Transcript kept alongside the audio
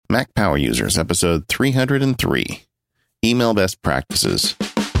Mac Power Users, episode 303, Email Best Practices.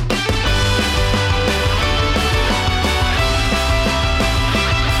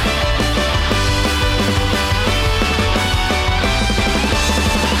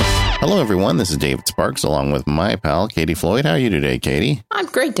 Hello, everyone. This is David Sparks, along with my pal, Katie Floyd. How are you today, Katie? I'm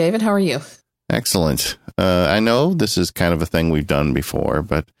great, David. How are you? Excellent. I know this is kind of a thing we've done before,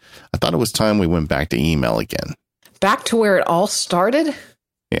 but I thought it was time we went back to email again. Back to where it all started?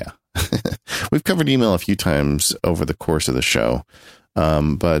 Yeah. We've covered email a few times over the course of the show.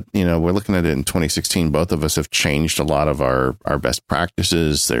 But, you know, we're looking at it in 2016. Both of us have changed a lot of our best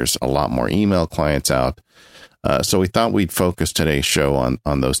practices. There's a lot more email clients out. So we thought we'd focus today's show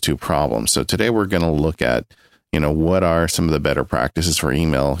on those two problems. So today we're going to look at, you know, what are some of the better practices for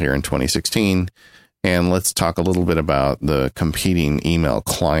email here in 2016. And let's talk a little bit about the competing email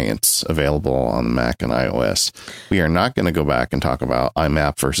clients available on Mac and iOS. We are not going to go back and talk about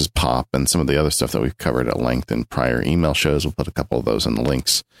IMAP versus POP and some of the other stuff that we've covered at length in prior email shows. We'll put a couple of those in the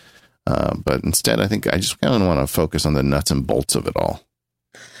links. But instead, I think I just kind of want to focus on the nuts and bolts of it all.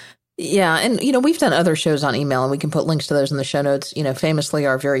 Yeah. And, you know, we've done other shows on email, and we can put links to those in the show notes. You know, famously,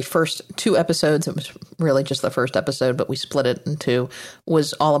 our very first two episodes, it was really just the first episode, but we split it in two,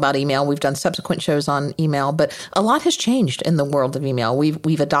 was all about email. We've done subsequent shows on email, but a lot has changed in the world of email.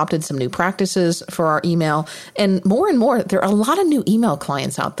 We've adopted some new practices for our email, and more, there are a lot of new email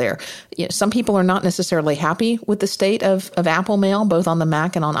clients out there. You know, some people are not necessarily happy with the state of Apple Mail, both on the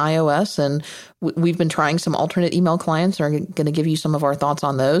Mac and on iOS, and we've been trying some alternate email clients and are going to give you some of our thoughts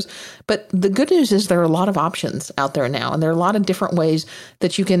on those. But the good news is there are a lot of options out there now, and there are a lot of different ways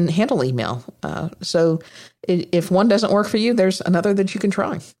that you can handle email. So if one doesn't work for you, there's another that you can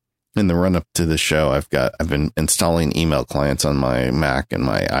try. In the run up to the show, I've been installing email clients on my Mac and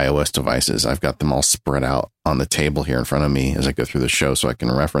my iOS devices. I've got them all spread out on the table here in front of me as I go through the show so I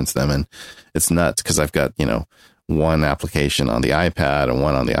can reference them. And it's nuts because I've got, you know, one application on the iPad and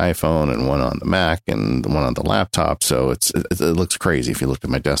one on the iPhone and one on the Mac and one on the laptop. So it looks crazy if you look at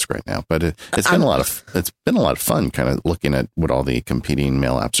my desk right now, but it's been a lot of fun kind of looking at what all the competing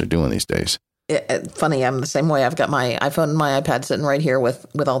mail apps are doing these days. Funny. I'm the same way. I've got my iPhone and my iPad sitting right here with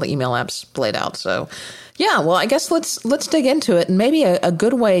all the email apps laid out. So yeah, well, I guess let's dig into it. And maybe a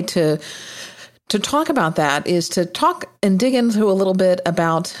good way to talk about that is to talk and dig into a little bit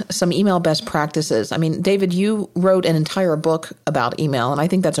about some email best practices. I mean, David, you wrote an entire book about email, and I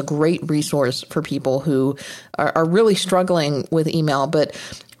think that's a great resource for people who are really struggling with email. But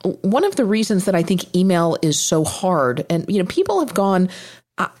one of the reasons that I think email is so hard, and, you know, people have gone,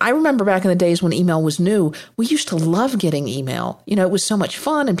 I remember back in the days when email was new, we used to love getting email. You know, it was so much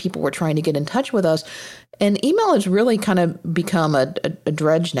fun and people were trying to get in touch with us. And email has really kind of become a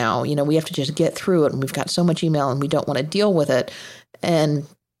dredge now. You know, we have to just get through it, and we've got so much email and we don't want to deal with it. And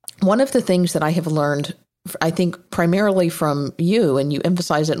one of the things that I have learned, I think primarily from you, and you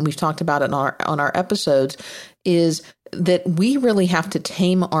emphasize it and we've talked about it on our episodes, is that we really have to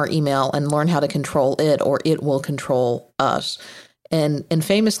tame our email and learn how to control it, or it will control us. And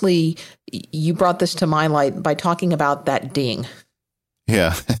famously, you brought this to my light by talking about that ding.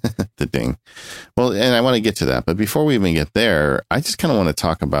 Yeah, the ding. Well, and I want to get to that. But before we even get there, I just kind of want to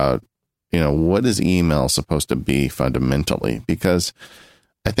talk about, you know, what is email supposed to be fundamentally? Because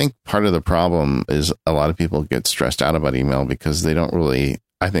I think part of the problem is a lot of people get stressed out about email because they don't really,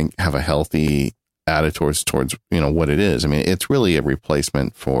 I think, have a healthy attitude towards, you know, what it is. I mean, it's really a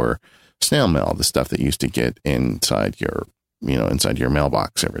replacement for snail mail, the stuff that you used to get inside your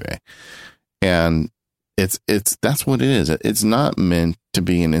mailbox every day. And that's what it is. It's not meant to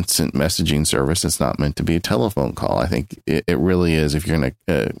be an instant messaging service. It's not meant to be a telephone call. I think it really is. If you're going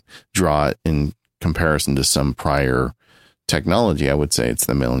to draw it in comparison to some prior technology, I would say it's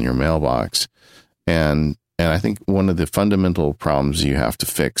the mail in your mailbox. And I think one of the fundamental problems you have to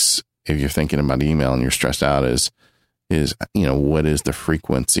fix if you're thinking about email and you're stressed out is, you know, what is the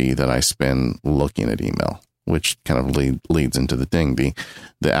frequency that I spend looking at email? Which kind of leads into the thing.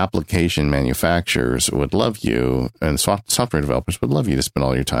 The application manufacturers would love you, and software developers would love you to spend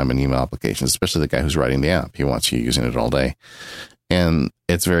all your time in email applications, especially the guy who's writing the app. He wants you using it all day. And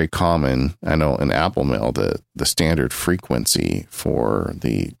it's very common. I know in Apple Mail, the standard frequency for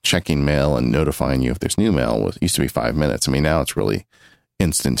the checking mail and notifying you if there's new mail used to be 5 minutes. I mean, now it's really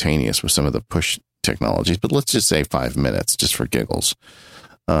instantaneous with some of the push technologies, but let's just say 5 minutes just for giggles.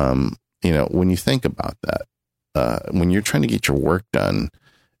 You know, when you think about that, when you're trying to get your work done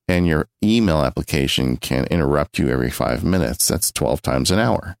and your email application can interrupt you every 5 minutes, that's 12 times an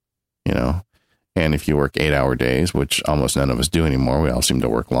hour, you know, And if you work 8-hour days, which almost none of us do anymore, we all seem to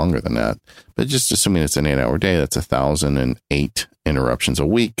work longer than that. But just assuming it's an 8-hour day, that's 1,008 interruptions a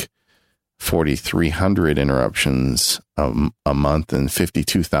week, 4,300 interruptions a month, and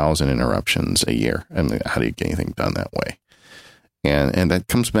 52,000 interruptions a year. I mean, how do you get anything done that way? And that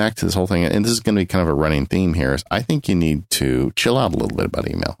comes back to this whole thing. And this is going to be kind of a running theme here is I think you need to chill out a little bit about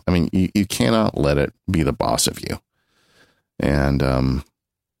email. I mean, you cannot let it be the boss of you. And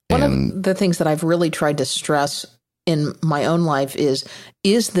one of the things that I've really tried to stress in my own life is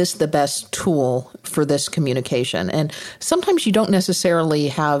this the best tool for this communication? And sometimes you don't necessarily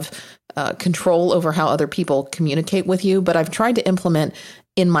have control over how other people communicate with you, but I've tried to implement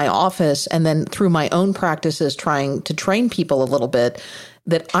in my office and then through my own practices, trying to train people a little bit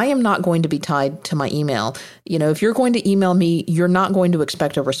that I am not going to be tied to my email. You know, if you're going to email me, you're not going to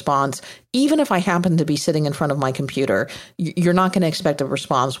expect a response. Even if I happen to be sitting in front of my computer, you're not going to expect a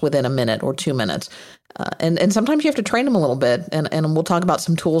response within a minute or 2 minutes. And sometimes you have to train them a little bit. And we'll talk about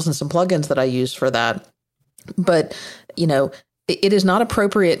some tools and some plugins that I use for that. But, you know, it is not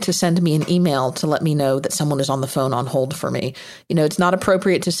appropriate to send me an email to let me know that someone is on the phone on hold for me. You know, it's not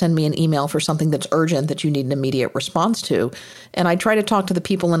appropriate to send me an email for something that's urgent that you need an immediate response to. And I try to talk to the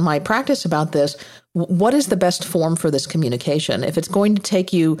people in my practice about this. What is the best form for this communication? If it's going to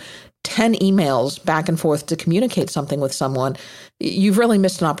take you 10 emails back and forth to communicate something with someone, you've really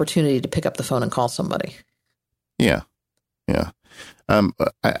missed an opportunity to pick up the phone and call somebody. Yeah. Yeah.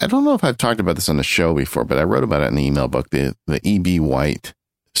 I don't know if I've talked about this on the show before, but I wrote about it in the email book, the E.B. White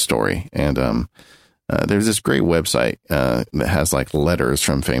story. And there's this great website that has like letters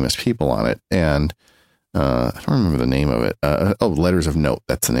from famous people on it. And I don't remember the name of it. Letters of Note.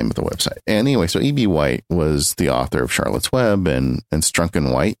 That's the name of the website. And anyway, so E.B. White was the author of Charlotte's Web and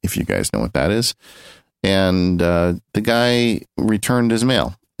Strunk & White, if you guys know what that is. And the guy returned his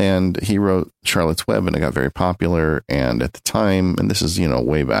mail. And he wrote Charlotte's Web, and it got very popular. And at the time, and this is, you know,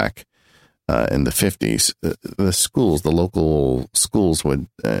 way back in the 50s, the local schools would,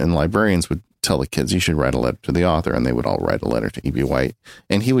 and librarians would tell the kids, you should write a letter to the author. And they would all write a letter to E.B. White.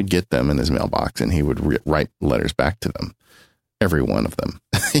 And he would get them in his mailbox, and he would write letters back to them, every one of them,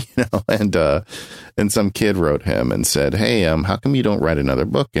 you know. And some kid wrote him and said, hey, how come you don't write another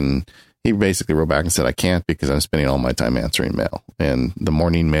book? And he basically wrote back and said, I can't because I'm spending all my time answering mail, and the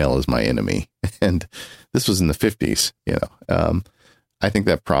morning mail is my enemy. And this was in the 50s, you know. I think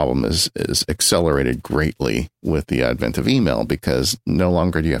that problem is accelerated greatly with the advent of email, because no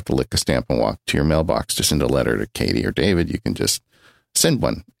longer do you have to lick a stamp and walk to your mailbox to send a letter to Katie or David. You can just send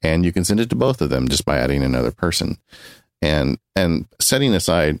one, and you can send it to both of them just by adding another person. And setting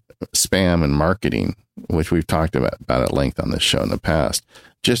aside spam and marketing, which we've talked about at length on this show in the past,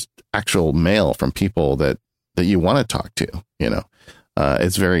 just actual mail from people that you want to talk to, you know,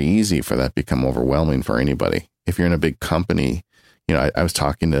 it's very easy for that to become overwhelming for anybody. If you're in a big company, you know, I was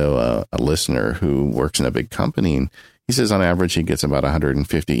talking to a listener who works in a big company, and he says on average, he gets about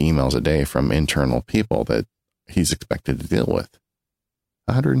 150 emails a day from internal people that he's expected to deal with.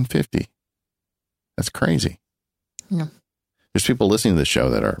 150. That's crazy. Yeah. There's people listening to the show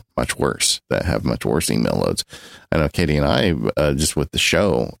that are much worse, that have much worse email loads. I know Katie and I, just with the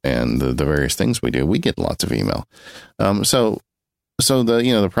show and the various things we do, we get lots of email. So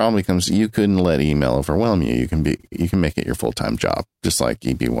the problem becomes you couldn't let email overwhelm you. You can make it your full-time job, just like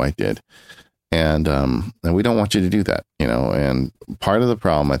E.B. White did. And we don't want you to do that, you know. And part of the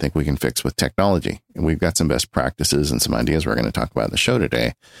problem I think we can fix with technology. And we've got some best practices and some ideas we're going to talk about in the show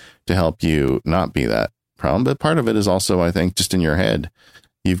today to help you not be that problem. But part of it is also, I think, just in your head.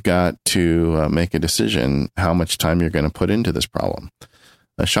 You've got to make a decision how much time you're going to put into this problem.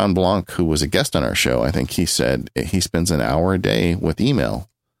 Sean Blanc, who was a guest on our show, I think he said he spends an hour a day with email,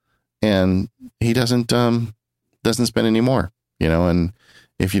 and he doesn't spend any more, you know. And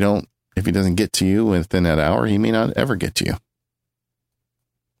if he doesn't get to you within that hour, he may not ever get to you.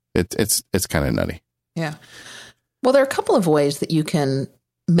 It's kind of nutty. Yeah. Well, there are a couple of ways that you can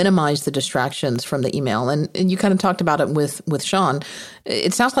minimize the distractions from the email. And you kind of talked about it with Sean.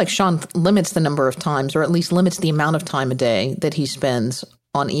 It sounds like Sean limits the number of times, or at least limits the amount of time a day that he spends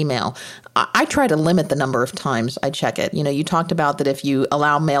on email. I try to limit the number of times I check it. You know, you talked about that if you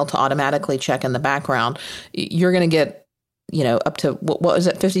allow mail to automatically check in the background, you're going to get, you know, up to, what was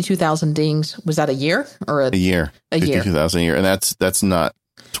it, 52,000 dings? Was that a year or a year? 52,000 a year. And that's not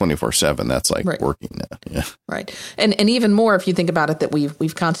 24/7. That's like right. working now. Yeah. Right. And even more if you think about it, that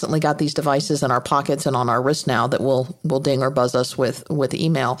we've constantly got these devices in our pockets and on our wrists now that will ding or buzz us with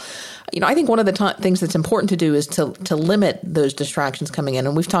email. I think one of the things that's important to do is to limit those distractions coming in.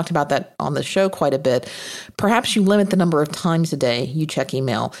 And we've talked about that on the show quite a bit. Perhaps you limit the number of times a day you check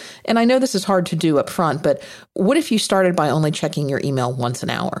email. And I know this is hard to do up front, but what if you started by only checking your email once an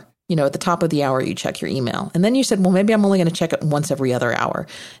hour? At the top of the hour, you check your email. And then you said, well, maybe I'm only going to check it once every other hour.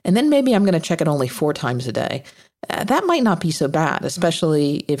 And then maybe I'm going to check it only 4 times a day. That might not be so bad,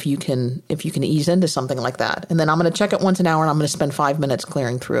 especially if you can ease into something like that. And then I'm going to check it once an hour and I'm going to spend 5 minutes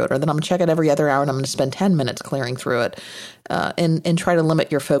clearing through it. Or then I'm going to check it every other hour and I'm going to spend 10 minutes clearing through it, and try to limit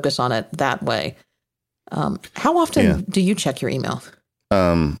your focus on it that way. How often do you check your email?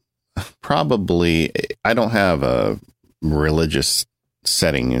 Probably, I don't have a religious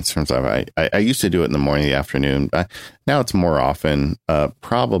setting in terms of I used to do it in the morning, the afternoon. Now it's more often,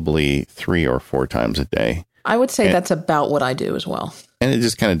 probably 3 or 4 times a day. I would say that's about what I do as well. And it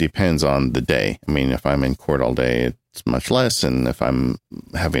just kind of depends on the day. I mean, if I'm in court all day, it's much less. And if I'm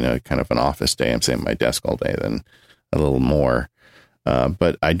having a kind of an office day, I'm sitting at my desk all day, then a little more.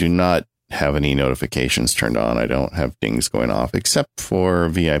 But I do not have any notifications turned on. I don't have dings going off except for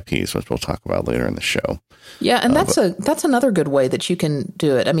VIPs, which we'll talk about later in the show. Yeah, and that's another good way that you can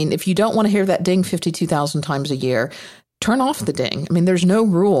do it. I mean, if you don't want to hear that ding 52,000 times a year, turn off the ding. I mean, there's no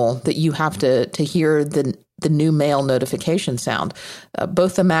rule that you have to hear the new mail notification sound.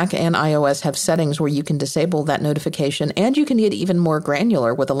 Both the Mac and iOS have settings where you can disable that notification, and you can get even more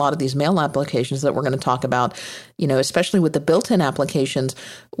granular with a lot of these mail applications that we're going to talk about, especially with the built-in applications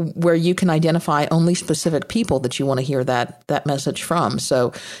where you can identify only specific people that you want to hear that message from.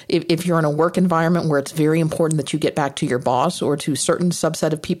 So if you're in a work environment where it's very important that you get back to your boss or to a certain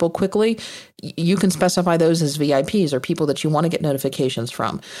subset of people quickly, you can specify those as VIPs or people that you want to get notifications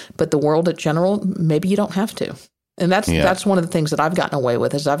from. But the world in general, maybe you don't have to. And that's one of the things that I've gotten away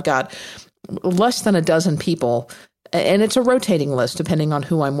with is I've got less than a dozen people, and it's a rotating list depending on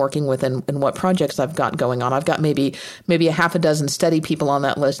who I'm working with and what projects I've got going on. I've got maybe a half a dozen steady people on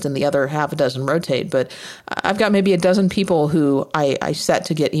that list and the other half a dozen rotate, but I've got maybe a dozen people who I set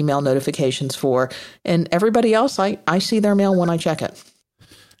to get email notifications for, and everybody else, I see their mail when I check it.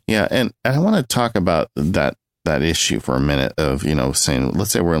 Yeah, and I want to talk about that issue for a minute of, saying,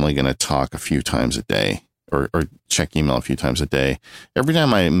 let's say we're only going to talk a few times a day or check email a few times a day. Every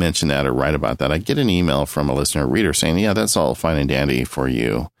time I mention that or write about that, I get an email from a listener or reader saying, yeah, that's all fine and dandy for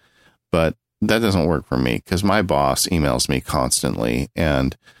you. But that doesn't work for me because my boss emails me constantly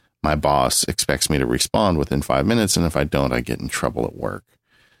and my boss expects me to respond within 5 minutes. And if I don't, I get in trouble at work.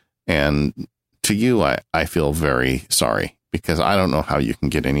 And to you, I feel very sorry because I don't know how you can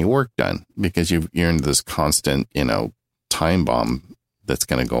get any work done because you're in this constant, time bomb that's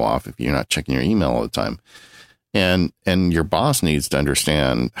going to go off if you're not checking your email all the time. And your boss needs to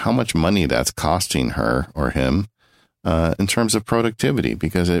understand how much money that's costing her or him in terms of productivity,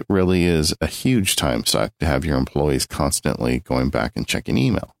 because it really is a huge time suck to have your employees constantly going back and checking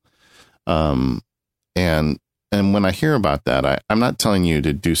email. And when I hear about that, I'm not telling you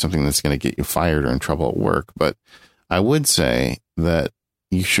to do something that's going to get you fired or in trouble at work, but I would say that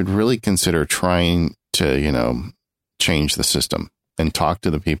you should really consider trying to, change the system and talk to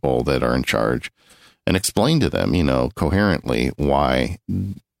the people that are in charge and explain to them, coherently why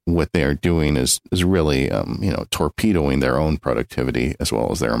what they are doing is really, torpedoing their own productivity as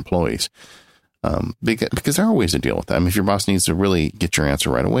well as their employees. Because there are ways to deal with them. If your boss needs to really get your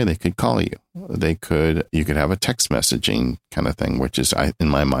answer right away, they could call you. You could have a text messaging kind of thing, which is, in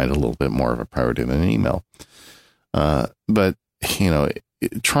my mind, a little bit more of a priority than an email. But,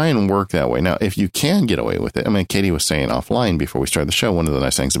 try and work that way. Now, if you can get away with it, I mean, Katie was saying offline before we started the show, one of the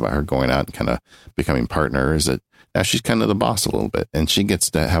nice things about her going out and kind of becoming partner is that now she's kind of the boss a little bit and she gets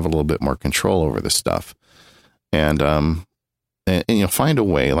to have a little bit more control over this stuff. And find a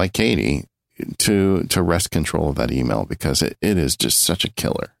way like Katie to wrest control of that email because it is just such a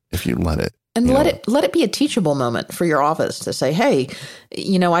killer if you let it. And let it be a teachable moment for your office to say, hey,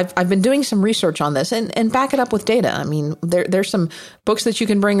 I've been doing some research on this and back it up with data. I mean, there's some books that you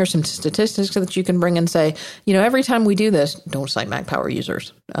can bring or some statistics that you can bring and say, every time we do this, don't cite Mac Power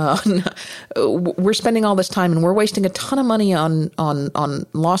users. We're spending all this time and we're wasting a ton of money on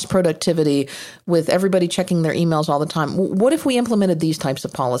lost productivity with everybody checking their emails all the time. What if we implemented these types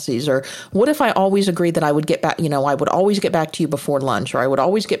of policies? Or what if I always agreed that I would get back, I would always get back to you before lunch, or I would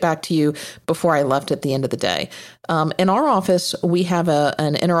always get back to you before I left at the end of the day. In our office, we have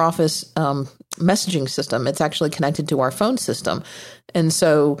an interoffice messaging system. It's actually connected to our phone system. And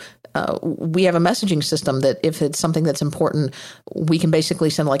so we have a messaging system that if it's something that's important, we can basically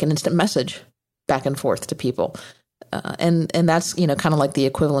send like an instant message back and forth to people. And that's, kind of like the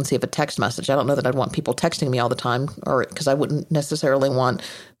equivalency of a text message. I don't know that I'd want people texting me all the time, or because I wouldn't necessarily want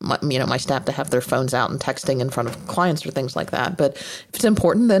my staff to have their phones out and texting in front of clients or things like that. But if it's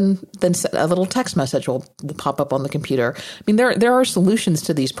important, then a little text message will pop up on the computer. I mean, there are solutions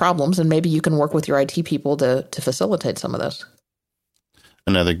to these problems, and maybe you can work with your IT people to facilitate some of this.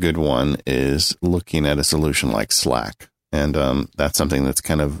 Another good one is looking at a solution like Slack. And that's something that's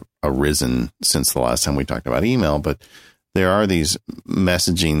kind of arisen since the last time we talked about email. But there are these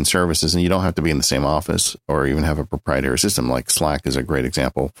messaging services, and you don't have to be in the same office or even have a proprietary system. Like Slack is a great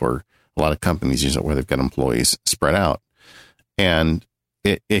example for a lot of companies use it where they've got employees spread out. And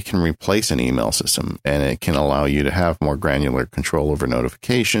it can replace an email system, and it can allow you to have more granular control over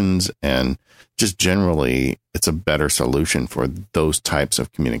notifications. And just generally, it's a better solution for those types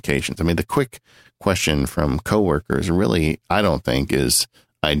of communications. I mean, the quick question from coworkers really, I don't think, is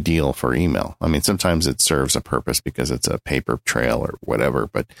ideal for email. I mean, sometimes it serves a purpose because it's a paper trail or whatever,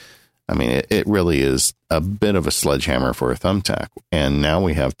 but I mean, it really is a bit of a sledgehammer for a thumbtack. And now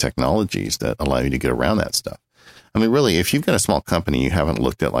we have technologies that allow you to get around that stuff. I mean, really, if you've got a small company, you haven't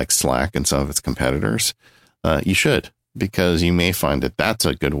looked at like Slack and some of its competitors, you should, because you may find that that's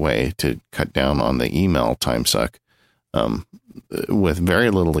a good way to cut down on the email time suck with very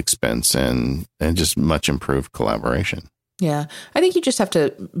little expense and just much improved collaboration. Yeah, I think you just have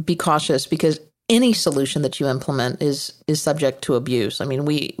to be cautious because any solution that you implement is subject to abuse. I mean,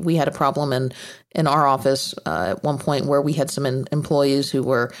 we had a problem in our office at one point where we had some employees who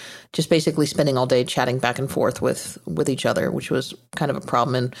were just basically spending all day chatting back and forth with each other, which was kind of a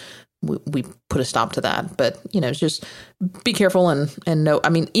problem. And we put a stop to that. But, just be careful and know, I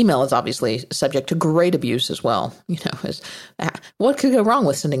mean, email is obviously subject to great abuse as well. What could go wrong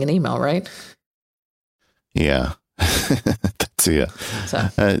with sending an email, right? Yeah.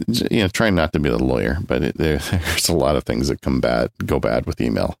 Try not to be the lawyer, but there's a lot of things that go bad with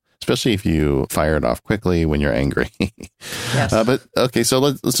email, especially if you fire it off quickly when you're angry. Yes. But okay, so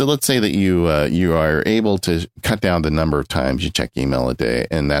let's say that you are able to cut down the number of times you check email a day,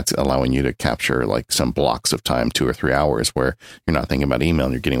 and that's allowing you to capture like some blocks of time, 2 or 3 hours, where you're not thinking about email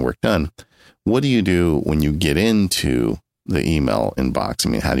and you're getting work done. What do you do when you get into the email inbox? I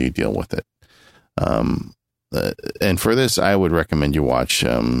mean, how do you deal with it? And for this, I would recommend you watch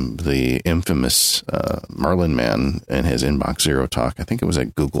the infamous Merlin Man and his Inbox Zero talk. I think it was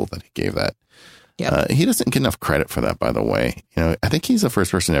at Google that he gave that. Yeah. He doesn't get enough credit for that, by the way. I think he's the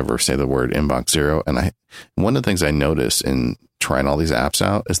first person to ever say the word Inbox Zero. And one of the things I noticed in trying all these apps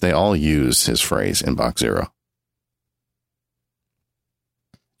out is they all use his phrase Inbox Zero.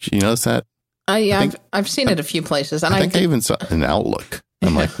 You notice that? I've seen it a few places. And I think I even saw it in Outlook.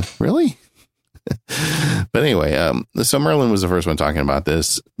 I'm like, really? But anyway, so Merlin was the first one talking about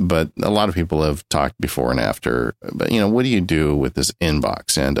this, but a lot of people have talked before and after. But, what do you do with this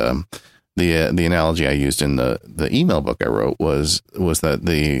inbox? And the analogy I used in the email book I wrote was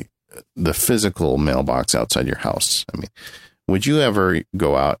that the physical mailbox outside your house. I mean, would you ever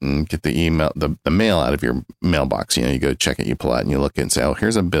go out and get the email, the mail out of your mailbox? You go check it, you pull out and you look and say, oh,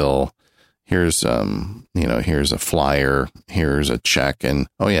 here's a bill. Here's, here's a flyer, here's a check, and,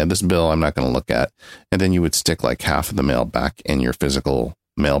 oh yeah, this bill I'm not going to look at. And then you would stick like half of the mail back in your physical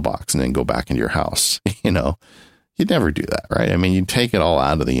mailbox and then go back into your house. You'd never do that, right? I mean, you'd take it all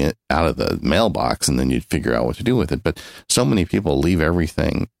out of the mailbox and then you'd figure out what to do with it. But so many people leave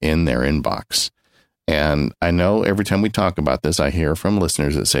everything in their inbox. And I know every time we talk about this, I hear from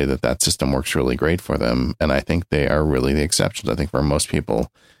listeners that say that system works really great for them. And I think they are really the exceptions. I think for most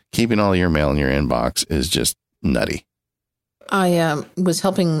people, keeping all your mail in your inbox is just nutty. I was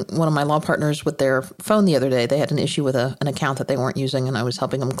helping one of my law partners with their phone the other day. They had an issue with an account that they weren't using, and I was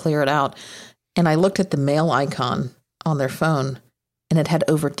helping them clear it out. And I looked at the mail icon on their phone, and it had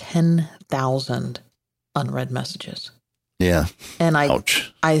over 10,000 unread messages. Yeah. And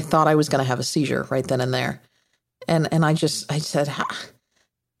Ouch. I thought I was going to have a seizure right then and there. And I said,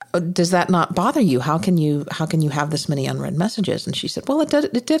 does that not bother you? How can you have this many unread messages? And she said, well, it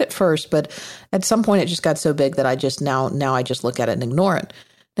did at first, but at some point it just got so big that I just now I just look at it and ignore it.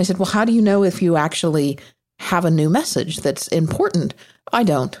 And I said, well, how do you know if you actually have a new message that's important? I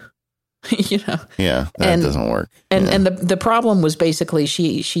don't. Yeah, that doesn't work. And the problem was basically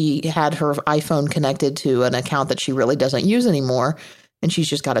she had her iPhone connected to an account that she really doesn't use anymore. And she's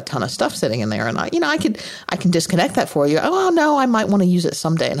just got a ton of stuff sitting in there. And I can disconnect that for you. Oh, no, I might want to use it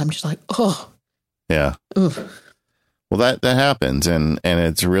someday. And I'm just like, oh. Yeah. Oof. Well, that happens. And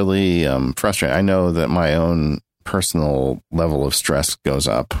it's really frustrating. I know that my own personal level of stress goes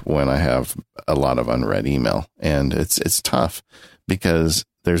up when I have a lot of unread email, and it's tough because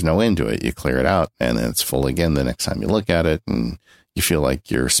there's no end to it. You clear it out and then it's full again the next time you look at it, and you feel like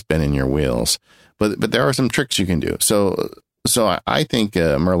you're spinning your wheels. But there are some tricks you can do. So I think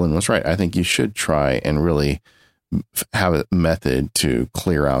Merlin was right. I think you should try and really have a method to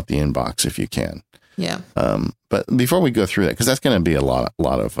clear out the inbox if you can. Yeah. But before we go through that, because that's going to be a lot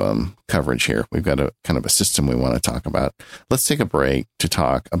of coverage here, we've got a kind of a system we want to talk about. Let's take a break to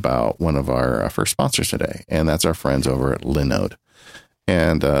talk about one of our first sponsors today, and that's our friends over at Linode.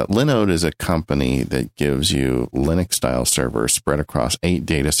 And Linode is a company that gives you Linux-style servers spread across 8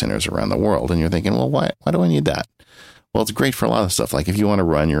 data centers around the world. And you're thinking, well, why do I need that? Well, it's great for a lot of stuff. Like if you want to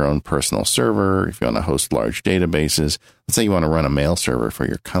run your own personal server, if you want to host large databases, let's say you want to run a mail server for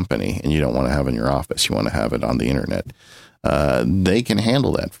your company and you don't want to have it in your office, you want to have it on the internet. They can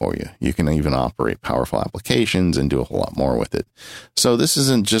handle that for you. You can even operate powerful applications and do a whole lot more with it. So this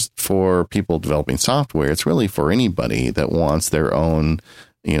isn't just for people developing software. It's really for anybody that wants their own,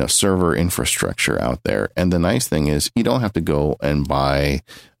 server infrastructure out there. And the nice thing is you don't have to go and buy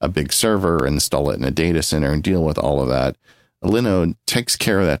a big server, install it in a data center and deal with all of that. Linode takes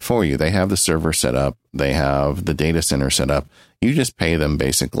care of that for you. They have the server set up. They have the data center set up. You just pay them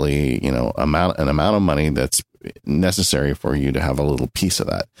basically, an amount of money that's necessary for you to have a little piece of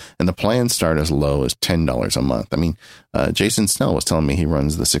that. And the plans start as low as $10 a month. I mean, Jason Snell was telling me he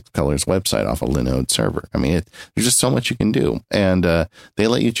runs the Six Colors website off a Linode server. I mean, there's just so much you can do. And they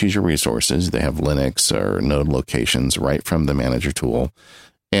let you choose your resources. They have Linux or Node locations right from the manager tool.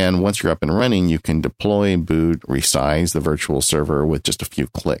 And once you're up and running, you can deploy, boot, resize the virtual server with just a few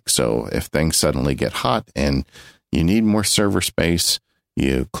clicks. So if things suddenly get hot and you need more server space,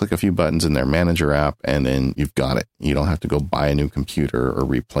 you click a few buttons in their manager app, and then you've got it. You don't have to go buy a new computer or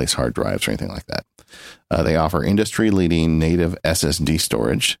replace hard drives or anything like that. They offer industry-leading native SSD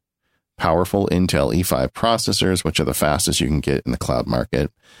storage, powerful Intel E5 processors, which are the fastest you can get in the cloud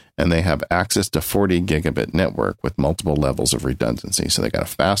market. And they have access to 40 gigabit network with multiple levels of redundancy. So they got a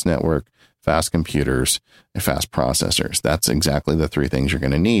fast network, fast computers, and fast processors. That's exactly the 3 things you're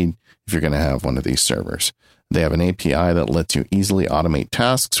going to need if you're going to have one of these servers. They have an API that lets you easily automate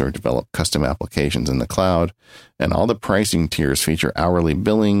tasks or develop custom applications in the cloud. And all the pricing tiers feature hourly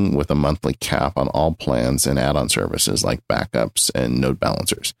billing with a monthly cap on all plans and add-on services like backups and node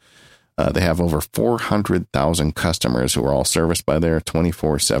balancers. They have over 400,000 customers who are all serviced by their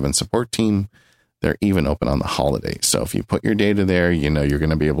 24/7 support team. They're even open on the holidays. So if you put your data there, you're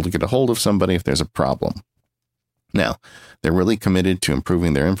going to be able to get a hold of somebody if there's a problem. Now, they're really committed to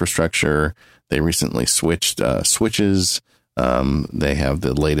improving their infrastructure. They recently switched switches. They have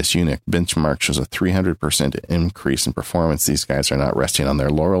the latest Unix benchmark shows a 300% increase in performance. These guys are not resting on their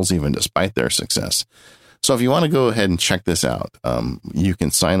laurels, even despite their success. So if you want to go ahead and check this out, you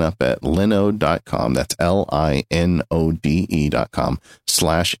can sign up at linode.com. That's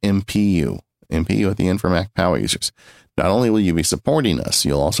linode.com/MPU. MPU at the end for Mac Power users. Not only will you be supporting us,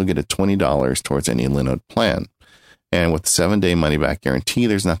 you'll also get a $20 towards any Linode plan. And with the 7-day money-back guarantee,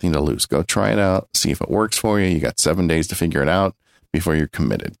 there's nothing to lose. Go try it out, see if it works for you. You got 7 days to figure it out before you're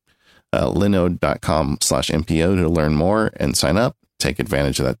committed. Linode.com/MPO to learn more and sign up. Take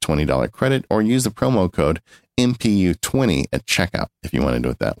advantage of that $20 credit or use the promo code MPU20 at checkout if you want to do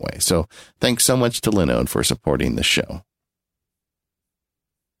it that way. So thanks so much to Linode for supporting the show.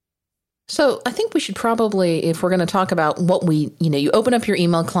 So I think we should probably, if we're going to talk about what you open up your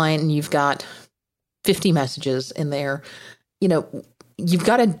email client and you've got 50 messages in there, you've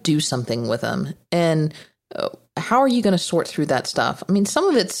got to do something with them. And how are you going to sort through that stuff? I mean, some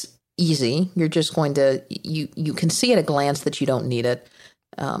of it's easy. You're just going to, you can see at a glance that you don't need it.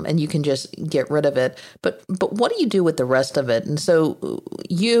 And you can just get rid of it. But what do you do with the rest of it? And so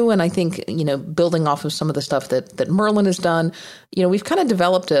and I think, building off of some of the stuff that Merlin has done, we've kind of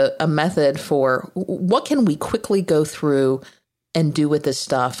developed a method for what can we quickly go through and do with this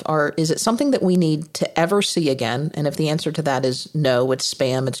stuff? Or is it something that we need to ever see again? And if the answer to that is no, it's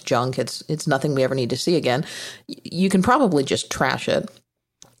spam, it's junk, it's nothing we ever need to see again, you can probably just trash it.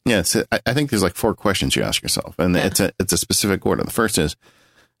 Yeah, I think there's like 4 questions you ask yourself, and it's a specific order. The first is,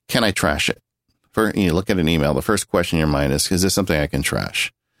 can I trash it? You look at an email, the first question in your mind is this something I can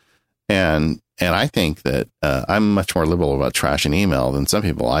trash? And I think that I'm much more liberal about trashing email than some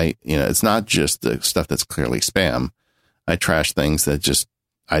people. It's not just the stuff that's clearly spam. I trash things that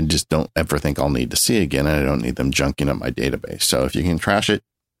I just don't ever think I'll need to see again, and I don't need them junking up my database. So if you can trash it,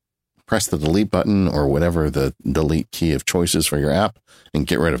 press the delete button or whatever the delete key of choice is for your app and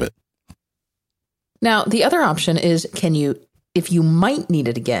get rid of it. Now, the other option is, can you if you might need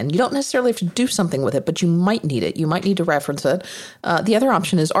it again, you don't necessarily have to do something with it, but you might need it. You might need to reference it. The other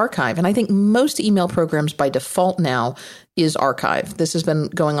option is archive. And I think most email programs by default now is archive. This has been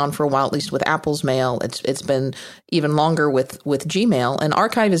going on for a while, at least with Apple's Mail. It's been even longer with Gmail. And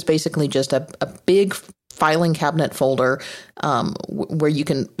archive is basically just a big filing cabinet folder where you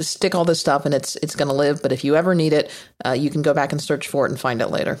can stick all this stuff and it's going to live. But if you ever need it, you can go back and search for it and find it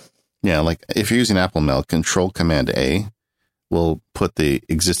later. Yeah, like if you're using Apple Mail, Control-Command-A will put the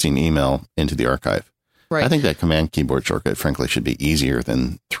existing email into the archive. Right. I think that command keyboard shortcut, frankly, should be easier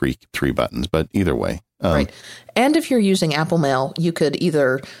than three buttons, but either way. Right. And if you're using Apple Mail, you could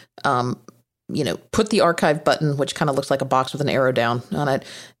either, put the archive button, which kind of looks like a box with an arrow down on it.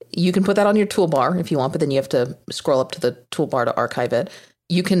 You can put that on your toolbar if you want, but then you have to scroll up to the toolbar to archive it.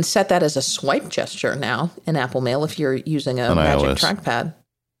 You can set that as a swipe gesture now in Apple Mail if you're using a Magic Trackpad.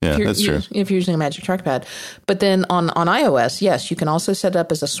 Yeah, that's true. If you're using a Magic Trackpad. But then on iOS, yes, you can also set it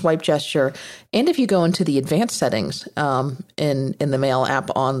up as a swipe gesture. And if you go into the advanced settings in the Mail app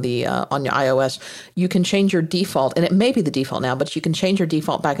on your iOS, you can change your default, and it may be the default now, but you can change your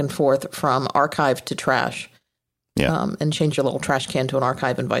default back and forth from archive to trash. Yeah. And change your little trash can to an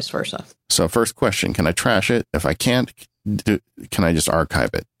archive and vice versa. So first question, can I trash it? If I can't, can I just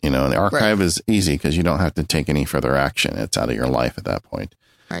archive it? And the archive is easy because you don't have to take any further action. It's out of your life at that point.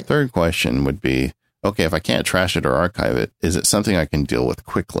 Right. Third question would be, okay, if I can't trash it or archive it, is it something I can deal with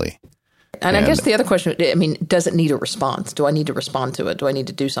quickly? And I guess the other question, does it need a response? Do I need to respond to it? Do I need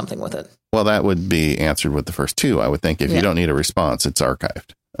to do something with it? Well, that would be answered with the first two. I would think if you don't need a response, it's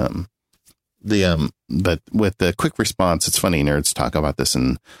archived. But with the quick response, it's funny, nerds talk about this,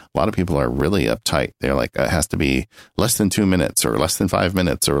 and a lot of people are really uptight. They're like, it has to be less than 2 minutes or less than 5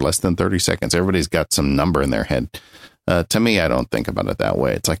 minutes or less than 30 seconds. Everybody's got some number in their head. To me, I don't think about it that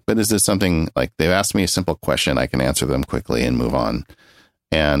way. It's like, but is this something like they've asked me a simple question, I can answer them quickly and move on.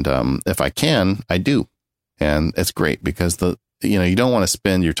 And if I can, I do. And it's great because you don't want to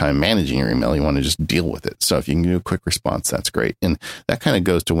spend your time managing your email. You want to just deal with it. So if you can do a quick response, that's great. And that kind of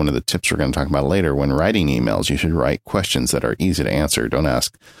goes to one of the tips we're going to talk about later. When writing emails, you should write questions that are easy to answer. Don't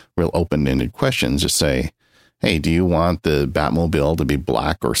ask real open-ended questions. Just say, hey, do you want the Batmobile to be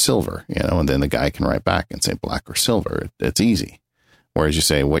black or silver? And then the guy can write back and say black or silver. It's easy. Whereas you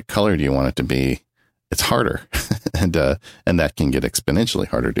say, what color do you want it to be? It's harder. and that can get exponentially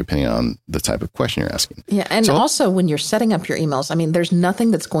harder depending on the type of question you're asking. Yeah. And also when you're setting up your emails, there's nothing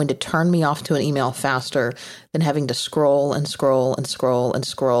that's going to turn me off to an email faster than having to scroll and scroll and scroll and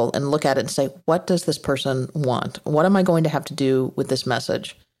scroll and look at it and say, what does this person want? What am I going to have to do with this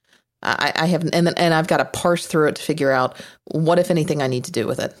message? I have, and I've got to parse through it to figure out what, if anything, I need to do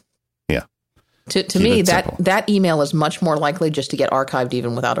with it. Yeah. To me, that email is much more likely just to get archived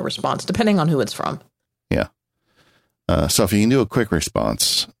even without a response, depending on who it's from. Yeah. So if you can do a quick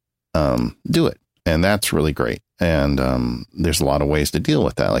response, do it. And that's really great. And there's a lot of ways to deal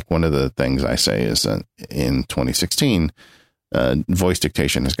with that. Like one of the things I say is that in 2016, voice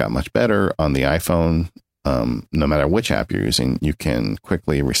dictation has got much better on the iPhone. No matter which app you're using, you can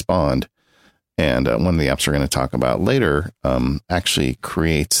quickly respond. And one of the apps we're going to talk about later actually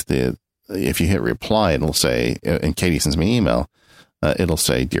creates if you hit reply, it'll say, and Katie sends me an email, it'll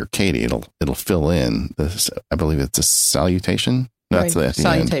say, Dear Katie, it'll fill in this, I believe it's a salutation. That's the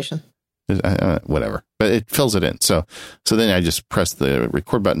salutation. Whatever, but it fills it in. So then I just press the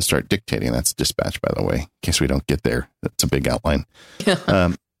record button, start dictating. That's Dispatch, by the way, in case we don't get there. That's a big outline.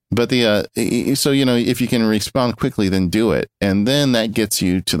 But so, if you can respond quickly, then do it. And then that gets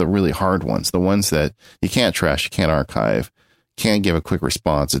you to the really hard ones, the ones that you can't trash, you can't archive, can't give a quick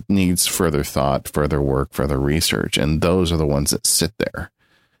response. It needs further thought, further work, further research. And those are the ones that sit there.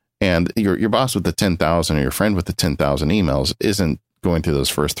 And your boss with the 10,000 or your friend with the 10,000 emails isn't going through those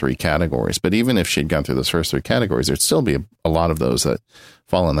first three categories. But even if she'd gone through those first three categories, there'd still be a lot of those that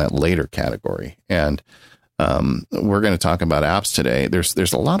fall in that later category. And we're going to talk about apps today.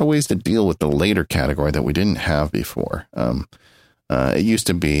 There's a lot of ways to deal with the later category that we didn't have before. It used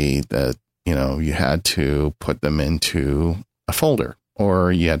to be that, you had to put them into a folder,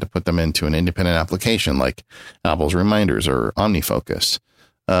 or you had to put them into an independent application like Apple's Reminders or OmniFocus.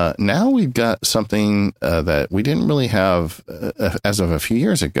 Now we've got something that we didn't really have as of a few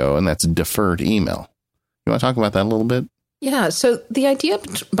years ago, and that's deferred email. You want to talk about that a little bit? Yeah. So the idea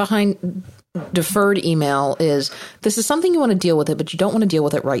behind deferred email is this is something you want to deal with it, but you don't want to deal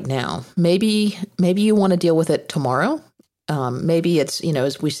with it right now. Maybe you want to deal with it tomorrow. Maybe it's,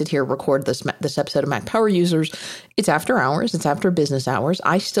 as we sit here, record this episode of Mac Power Users, it's after hours, it's after business hours.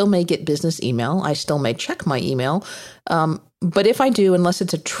 I still may get business email. I still may check my email. But if I do, unless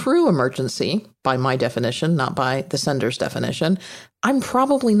it's a true emergency, by my definition, not by the sender's definition, I'm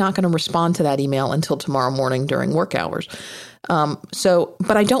probably not going to respond to that email until tomorrow morning during work hours.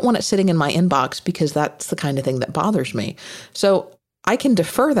 But I don't want it sitting in my inbox because that's the kind of thing that bothers me. So I can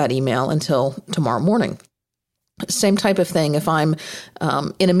defer that email until tomorrow morning. Same type of thing. If I'm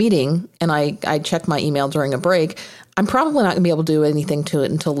in a meeting and I check my email during a break, I'm probably not going to be able to do anything to it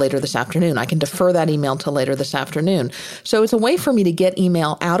until later this afternoon. I can defer that email till later this afternoon. So it's a way for me to get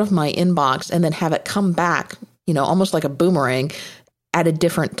email out of my inbox and then have it come back, almost like a boomerang at a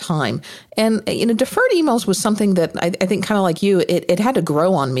different time. And, deferred emails was something that I think kind of like you, it had to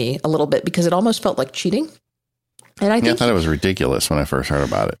grow on me a little bit because it almost felt like cheating. And I thought it was ridiculous when I first heard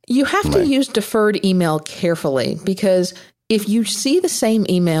about it. You have to use deferred email carefully because if you see the same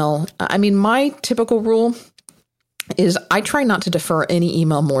email, my typical rule is I try not to defer any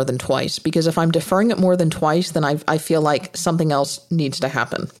email more than twice because if I'm deferring it more than twice, then I feel like something else needs to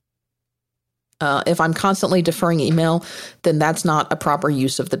happen. If I'm constantly deferring email, then that's not a proper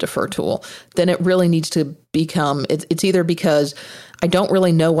use of the defer tool. Then it really needs to become, it's either because I don't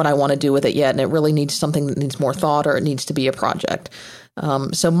really know what I want to do with it yet, and it really needs something that needs more thought, or it needs to be a project.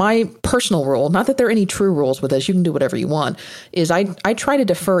 So my personal rule, not that there are any true rules with this, you can do whatever you want, is I try to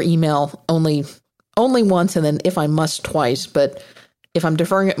defer email only once, and then if I must twice. But if I'm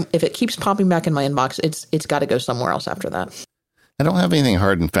deferring it, if it keeps popping back in my inbox, it's got to go somewhere else after that. I don't have anything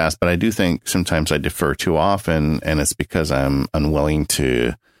hard and fast, but I do think sometimes I defer too often, and it's because I'm unwilling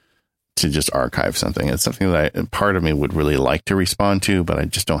to just archive something. It's something that part of me would really like to respond to, but I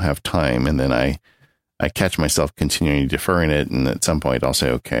just don't have time. And then I catch myself continuing deferring it, and at some point I'll say,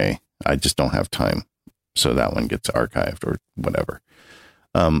 okay, I just don't have time. So that one gets archived or whatever.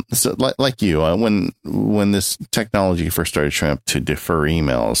 So like you, when this technology first started showing up to defer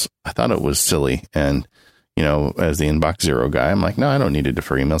emails, I thought it was silly. And as the inbox zero guy, I'm like, no, I don't need to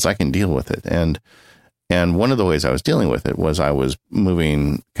defer emails. I can deal with it. And one of the ways I was dealing with it was I was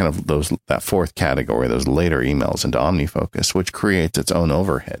moving kind of that fourth category, those later emails, into OmniFocus, which creates its own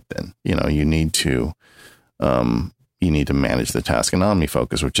overhead. Then, you need to manage the task in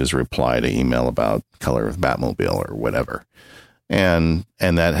OmniFocus, which is reply to email about color of Batmobile or whatever. And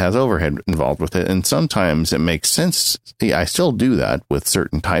that has overhead involved with it. And sometimes it makes sense. I still do that with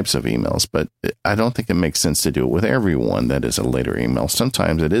certain types of emails, but I don't think it makes sense to do it with everyone that is a later email.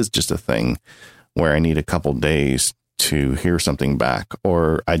 Sometimes it is just a thing where I need a couple days to hear something back,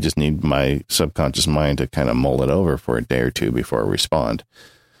 or I just need my subconscious mind to kind of mull it over for a day or two before I respond.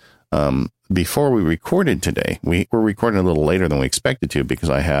 Before we recorded today, we were recording a little later than we expected to because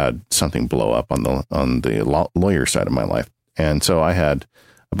I had something blow up on the lawyer side of my life. And so I had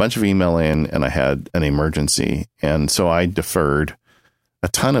a bunch of email in, and I had an emergency. And so I deferred a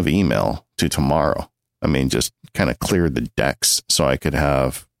ton of email to tomorrow. Just kind of cleared the decks so I could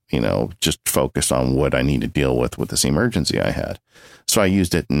have, just focus on what I need to deal with this emergency I had. So I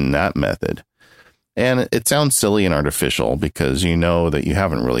used it in that method. And it sounds silly and artificial because that you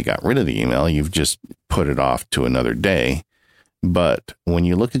haven't really got rid of the email. You've just put it off to another day. But when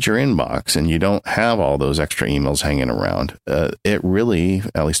you look at your inbox and you don't have all those extra emails hanging around, it really,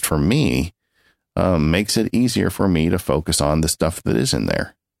 at least for me, makes it easier for me to focus on the stuff that is in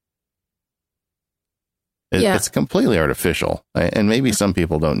there. It's completely artificial, and maybe some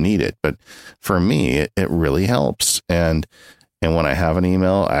people don't need it, but for me, it really helps. And when I have an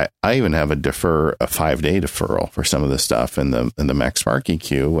email, I even have a 5-day deferral for some of the stuff in the MacSparky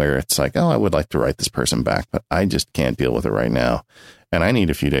queue, where it's like, oh, I would like to write this person back, but I just can't deal with it right now. And I need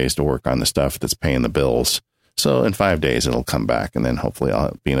a few days to work on the stuff that's paying the bills. So in 5 days, it'll come back, and then hopefully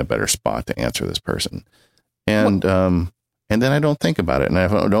I'll be in a better spot to answer this person. And then I don't think about it, and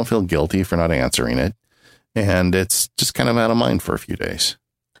I don't feel guilty for not answering it. And it's just kind of out of mind for a few days.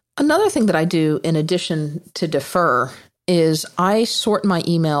 Another thing that I do in addition to defer is I sort my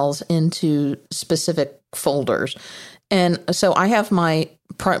emails into specific folders. And so I have my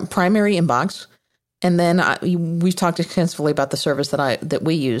primary inbox, and then we've talked extensively about the service that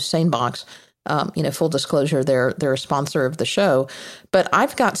we use, SaneBox. Full disclosure, they're a sponsor of the show. But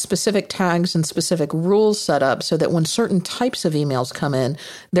I've got specific tags and specific rules set up so that when certain types of emails come in,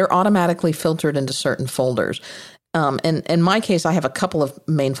 they're automatically filtered into certain folders. And in my case, I have a couple of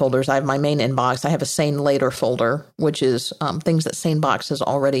main folders. I have my main inbox. I have a Sane Later folder, which is things that SaneBox has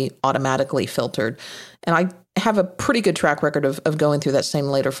already automatically filtered. And I have a pretty good track record of going through that Sane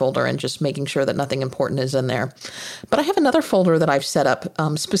Later folder and just making sure that nothing important is in there. But I have another folder that I've set up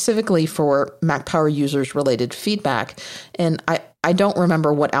specifically for Mac Power users related feedback. And I don't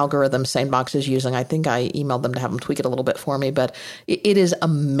remember what algorithm SaneBox is using. I think I emailed them to have them tweak it a little bit for me, but it is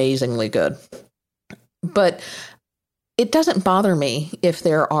amazingly good. But it doesn't bother me if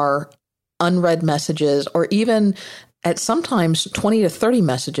there are unread messages or even at sometimes 20 to 30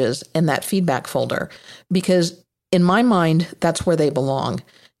 messages in that feedback folder, because in my mind, that's where they belong.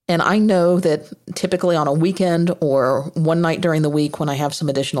 And I know that typically on a weekend or one night during the week when I have some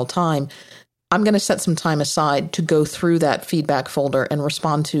additional time, I'm going to set some time aside to go through that feedback folder and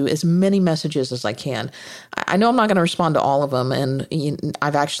respond to as many messages as I can. I know I'm not going to respond to all of them. And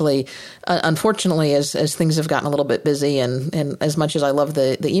I've actually, unfortunately, as things have gotten a little bit busy and as much as I love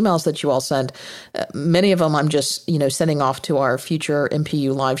the emails that you all send, many of them I'm just, sending off to our future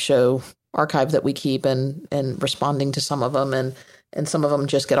MPU live show archive that we keep and responding to some of them. And some of them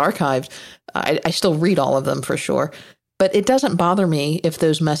just get archived. I still read all of them for sure. But it doesn't bother me if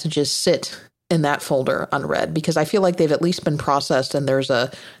those messages sit in that folder unread, because I feel like they've at least been processed and there's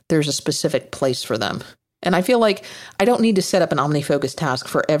a specific place for them. And I feel like I don't need to set up an OmniFocus task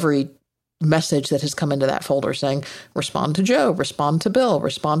for every message that has come into that folder saying, respond to Joe, respond to Bill,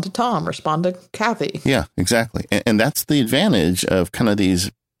 respond to Tom, respond to Kathy. Yeah, exactly. And that's the advantage of kind of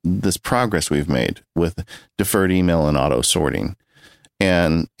this progress we've made with deferred email and auto sorting.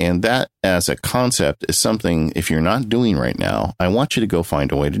 And that as a concept is something, if you're not doing right now, I want you to go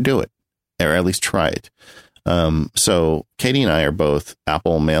find a way to do it, or at least try it. So Katie and I are both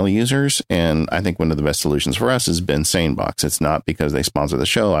Apple Mail users, and I think one of the best solutions for us has been SaneBox. It's not because they sponsor the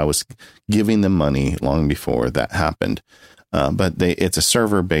show. I was giving them money long before that happened. But it's a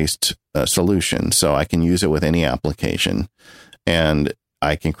server-based solution, so I can use it with any application. And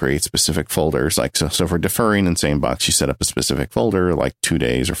I can create specific folders. Like, so for deferring in SaneBox, you set up a specific folder, like 2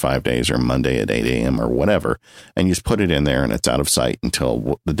 days or 5 days or Monday at 8 a.m. or whatever. And you just put it in there and it's out of sight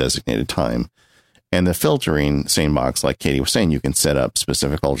until the designated time. And the filtering SaneBox, like Katie was saying, you can set up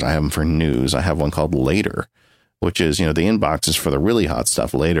specific folders. I have them for news. I have one called Later, which is, the inbox is for the really hot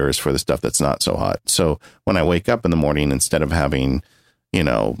stuff. Later is for the stuff that's not so hot. So when I wake up in the morning, instead of having,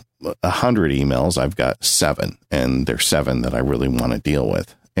 100 emails, I've got 7, and there's 7 that I really want to deal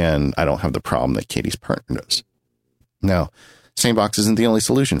with. And I don't have the problem that Katie's partner does. Now, SaneBox isn't the only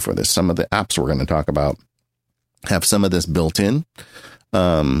solution for this. Some of the apps we're going to talk about have some of this built in.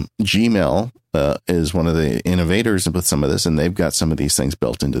 Gmail is one of the innovators with some of this, and they've got some of these things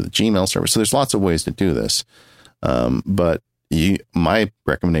built into the Gmail service. So there's lots of ways to do this. But my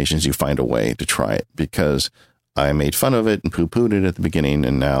recommendation is you find a way to try it, because I made fun of it and poo-pooed it at the beginning,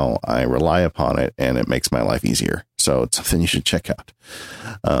 and now I rely upon it, and it makes my life easier. So it's something you should check out.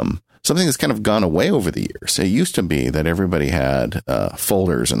 Something that's kind of gone away over the years. It used to be that everybody had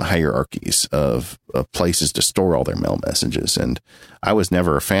folders and hierarchies of places to store all their mail messages, and I was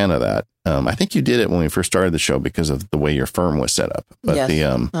never a fan of that. I think you did it when we first started the show because of the way your firm was set up. But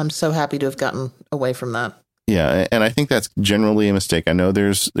yes, I'm so happy to have gotten away from that. Yeah, and I think that's generally a mistake. I know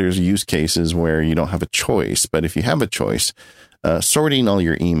there's use cases where you don't have a choice, but if you have a choice, sorting all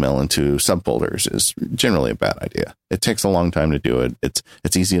your email into subfolders is generally a bad idea. It takes a long time to do it.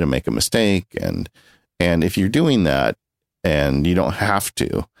 It's easy to make a mistake, and if you're doing that and you don't have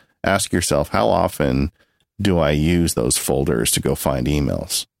to, ask yourself, how often do I use those folders to go find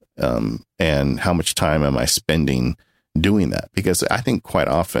emails? And how much time am I spending doing that? Because I think quite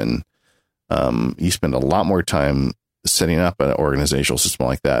often you spend a lot more time setting up an organizational system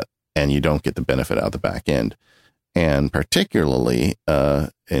like that, and you don't get the benefit out of the back end. And particularly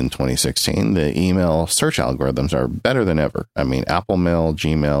in 2016, the email search algorithms are better than ever. I mean, Apple Mail,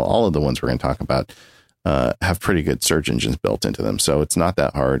 Gmail, all of the ones we're going to talk about have pretty good search engines built into them. So it's not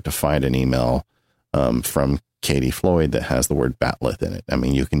that hard to find an email from Katie Floyd that has the word Batleth in it. I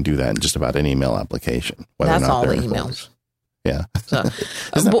mean, you can do that in just about any email application. That's all the emails. Yeah. So,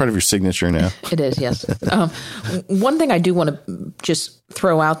 isn't that part of your signature now? It is, yes. One thing I do want to just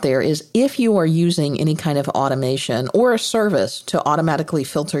throw out there is if you are using any kind of automation or a service to automatically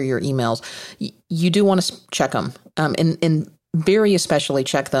filter your emails, you do want to check them, and very especially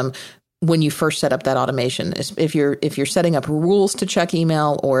check them when you first set up that automation. If you're setting up rules to check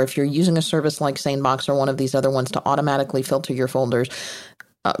email, or if you're using a service like SaneBox or one of these other ones to automatically filter your folders,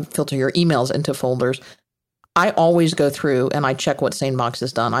 filter your emails into folders, I always go through and I check what SaneBox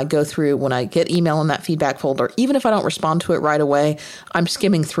has done. I go through when I get email in that feedback folder, even if I don't respond to it right away, I'm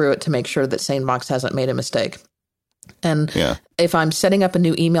skimming through it to make sure that SaneBox hasn't made a mistake. And if I'm setting up a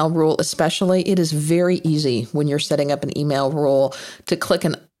new email rule, especially, it is very easy when you're setting up an email rule to click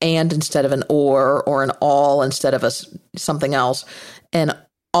an and instead of an or an all instead of something else. And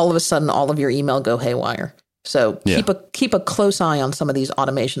all of a sudden, all of your email go haywire. So keep a close eye on some of these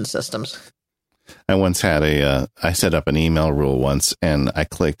automation systems. I once had I set up an email rule once, and I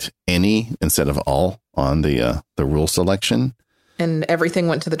clicked any instead of all on the rule selection. And everything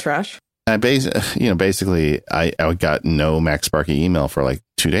went to the trash? basically I got no MacSparky email for like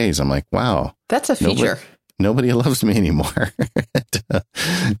 2 days. I'm like, wow, that's a feature. Nobody loves me anymore.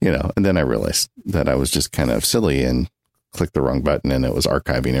 And then I realized that I was just kind of silly and clicked the wrong button and it was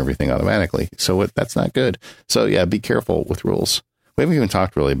archiving everything automatically. So that's not good. So yeah, be careful with rules. We haven't even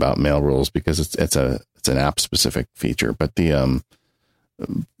talked really about mail rules because it's an app specific feature, but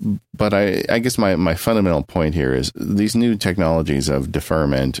I guess my fundamental point here is these new technologies of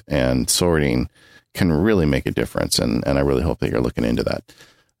deferment and sorting can really make a difference. And I really hope that you're looking into that.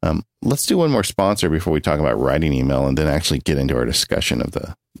 Let's do one more sponsor before we talk about writing email and then actually get into our discussion of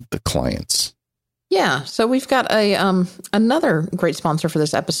the clients. Yeah, so we've got another great sponsor for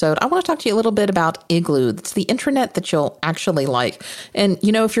this episode. I want to talk to you a little bit about Igloo. It's the intranet that you'll actually like. And,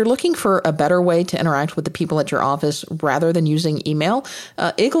 if you're looking for a better way to interact with the people at your office rather than using email,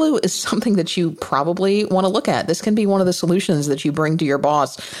 Igloo is something that you probably want to look at. This can be one of the solutions that you bring to your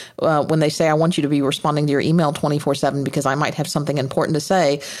boss when they say, I want you to be responding to your email 24/7 because I might have something important to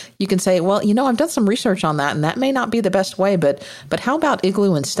say. You can say, well, I've done some research on that and that may not be the best way, but how about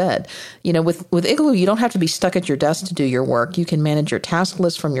Igloo instead? With Igloo, you don't have to be stuck at your desk to do your work. You can manage your task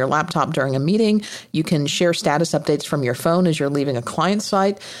list from your laptop during a meeting. You can share status updates from your phone as you're leaving a client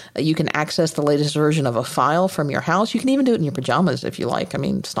site. You can access the latest version of a file from your house. You can even do it in your pajamas if you like. I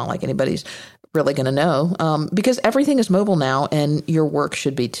mean, it's not like anybody's really going to know because everything is mobile now and your work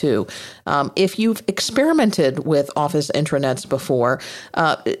should be too. If you've experimented with Office intranets before,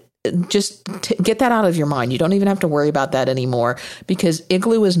 just get that out of your mind. You don't even have to worry about that anymore because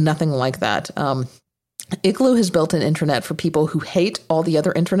Igloo is nothing like that. Igloo has built an intranet for people who hate all the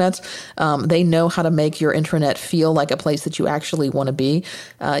other intranets. They know how to make your intranet feel like a place that you actually want to be.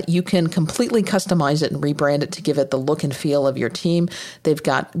 You can completely customize it and rebrand it to give it the look and feel of your team. They've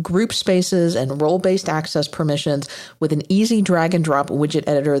got group spaces and role-based access permissions with an easy drag and drop widget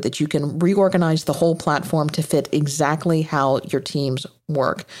editor that you can reorganize the whole platform to fit exactly how your teams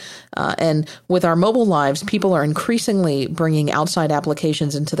work. And with our mobile lives, people are increasingly bringing outside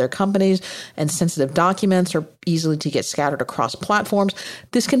applications into their companies, and sensitive documents are easily to get scattered across platforms.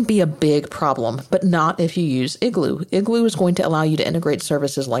 This can be a big problem, but not if you use Igloo. Igloo is going to allow you to integrate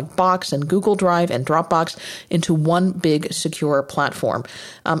services like Box and Google Drive and Dropbox into one big secure platform.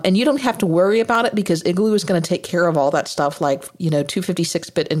 And you don't have to worry about it because Igloo is going to take care of all that stuff like,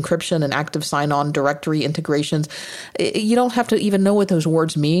 256-bit encryption and active sign-on directory integrations. You don't have to even know what those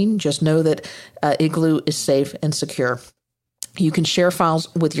words mean. Just know that Igloo is safe and secure. You can share files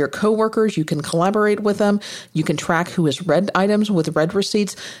with your coworkers. You can collaborate with them. You can track who has read items with read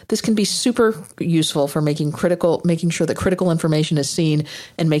receipts. This can be super useful for making sure that critical information is seen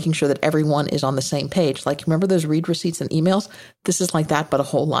and making sure that everyone is on the same page. Like, remember those read receipts and emails? This is like that, but a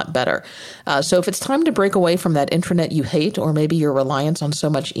whole lot better. So if it's time to break away from that intranet you hate, or maybe your reliance on so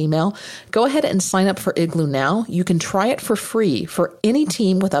much email, go ahead and sign up for Igloo now. You can try it for free for any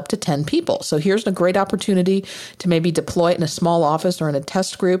team with up to 10 people. So here's a great opportunity to maybe deploy it in a small office or in a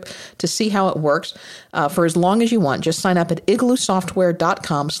test group to see how it works for as long as you want. Just sign up at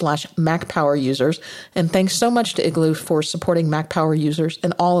igloosoftware.com/MacPowerUsers. And thanks so much to Igloo for supporting Mac Power users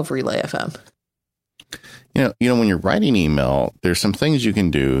and all of Relay FM. When you're writing email, there's some things you can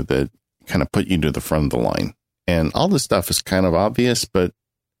do that kind of put you to the front of the line. And all this stuff is kind of obvious, but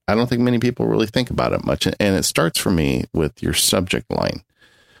I don't think many people really think about it much. And it starts for me with your subject line.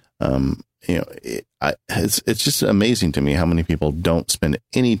 It's just amazing to me how many people don't spend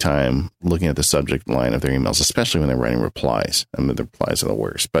any time looking at the subject line of their emails, especially when they're writing replies. I mean, the replies are the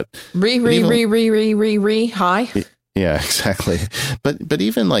worst. But hi. Yeah, exactly. But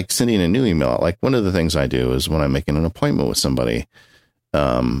even like sending a new email, like one of the things I do is when I'm making an appointment with somebody,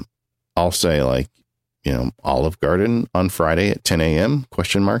 I'll say like, Olive Garden on Friday at 10 a.m. ?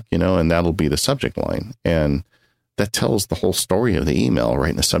 And that'll be the subject line. And that tells the whole story of the email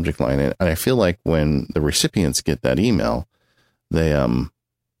right in the subject line. And I feel like when the recipients get that email, they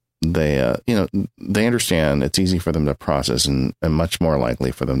understand it's easy for them to process and much more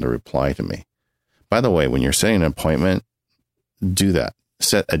likely for them to reply to me. By the way, when you're setting an appointment, do that.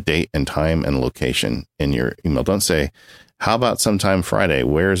 Set a date and time and location in your email. Don't say, how about sometime Friday?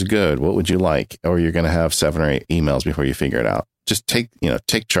 Where's good? What would you like? Or you're going to have 7 or 8 emails before you figure it out. Just take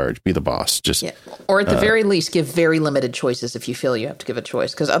charge, be the boss. Or at the very least, give very limited choices if you feel you have to give a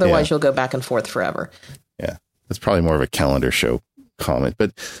choice, because otherwise you'll go back and forth forever. Yeah, that's probably more of a calendar show comment,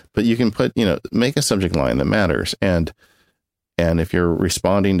 but you can put, make a subject line that matters. And if you're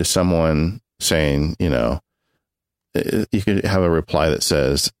responding to someone saying, you could have a reply that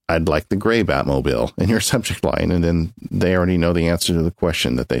says, I'd like the gray Batmobile in your subject line. And then they already know the answer to the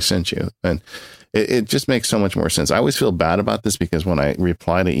question that they sent you. And it just makes so much more sense. I always feel bad about this because when I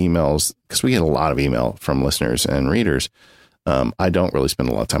reply to emails, because we get a lot of email from listeners and readers, I don't really spend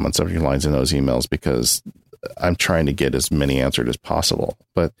a lot of time on subject lines in those emails because I'm trying to get as many answered as possible.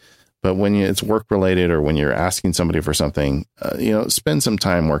 But when it's work related or when you're asking somebody for something, spend some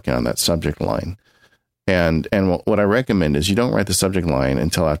time working on that subject line. And what I recommend is you don't write the subject line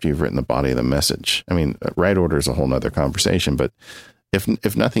until after you've written the body of the message. I mean, write order is a whole nother conversation, but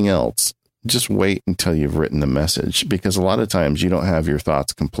if nothing else, just wait until you've written the message, because a lot of times you don't have your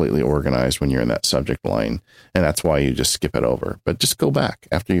thoughts completely organized when you're in that subject line. And that's why you just skip it over. But just go back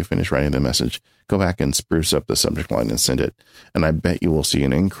after you finish writing the message, go back and spruce up the subject line and send it. And I bet you will see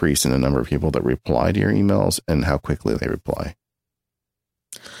an increase in the number of people that reply to your emails and how quickly they reply.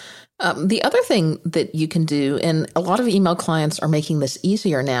 The other thing that you can do, and a lot of email clients are making this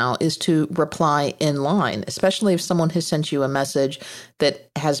easier now, is to reply in line, especially if someone has sent you a message that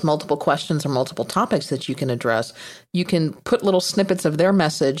has multiple questions or multiple topics that you can address. You can put little snippets of their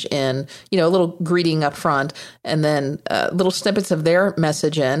message in, a little greeting up front, and then little snippets of their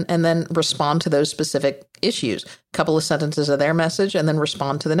message in, and then respond to those specific issues. A couple of sentences of their message, and then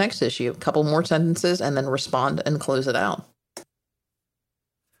respond to the next issue. A couple more sentences, and then respond and close it out.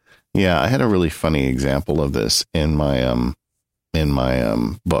 Yeah, I had a really funny example of this in my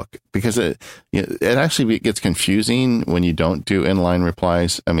book, because it actually gets confusing when you don't do inline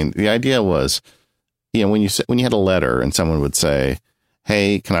replies. I mean, the idea was, when you had a letter and someone would say,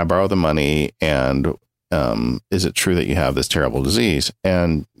 "Hey, can I borrow the money? And is it true that you have this terrible disease?"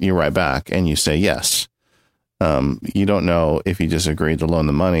 And you write back and you say yes. You don't know if you just agreed to loan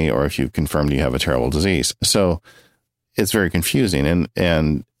the money or if you confirmed you have a terrible disease. So it's very confusing,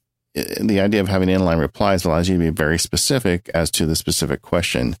 and the idea of having inline replies allows you to be very specific as to the specific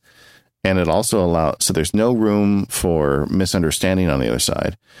question. And it also so there's no room for misunderstanding on the other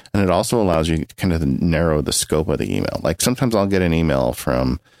side. And it also allows you to kind of narrow the scope of the email. Like sometimes I'll get an email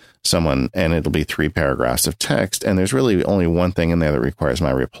from someone and it'll be 3 paragraphs of text, and there's really only one thing in there that requires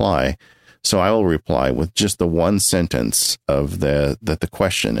my reply. So I will reply with just the one sentence of that the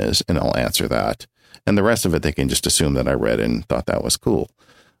question is, and I'll answer that. And the rest of it, they can just assume that I read and thought that was cool.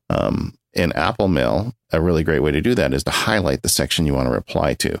 In Apple Mail, a really great way to do that is to highlight the section you want to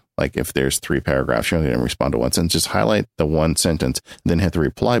reply to. Like if there's 3 paragraphs, you're only going to respond to one sentence, just highlight the one sentence, then hit the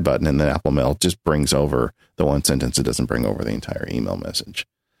reply button, and then Apple Mail just brings over the one sentence. It doesn't bring over the entire email message.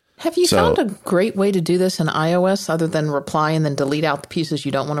 Have you found a great way to do this in iOS other than reply and then delete out the pieces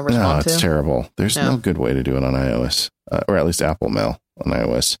you don't want to respond to? No, it's terrible. There's no good way to do it on iOS, or at least Apple Mail on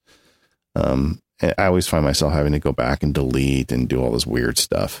iOS. I always find myself having to go back and delete and do all this weird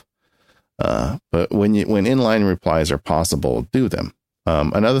stuff. But when inline replies are possible, do them.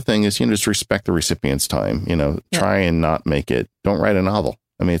 Another thing is, just respect the recipient's time. Try and not don't write a novel.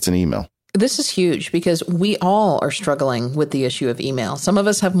 I mean, it's an email. This is huge because we all are struggling with the issue of email. Some of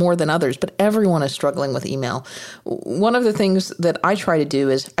us have more than others, but everyone is struggling with email. One of the things that I try to do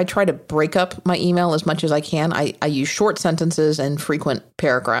is I try to break up my email as much as I can. I use short sentences and frequent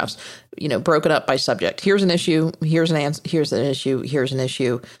paragraphs, broken up by subject. Here's an issue. Here's an answer. Here's an issue. Here's an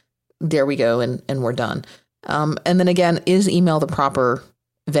issue. There we go. And we're done. And then again, is email the proper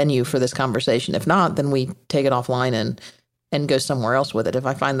venue for this conversation? If not, then we take it offline and go somewhere else with it. If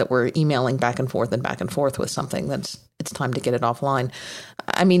I find that we're emailing back and forth with something, it's time to get it offline.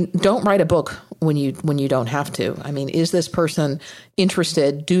 I mean, don't write a book when you don't have to. I mean, is this person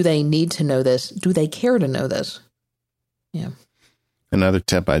interested? Do they need to know this? Do they care to know this? Yeah. Another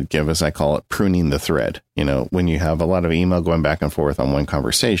tip I'd give is I call it pruning the thread. When you have a lot of email going back and forth on one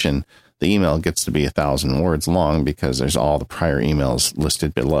conversation, the email gets to be 1,000 words long because there's all the prior emails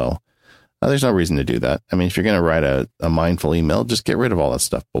listed below. There's no reason to do that. I mean, if you're going to write a mindful email, just get rid of all that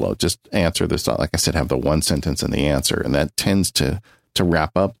stuff below. Just answer this. Like I said, have the one sentence in the answer. And that tends to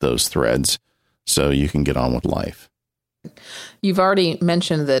wrap up those threads so you can get on with life. You've already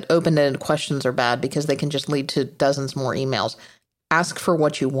mentioned that open-ended questions are bad because they can just lead to dozens more emails. Ask for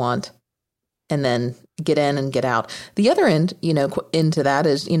what you want and then get in and get out. The other end, into that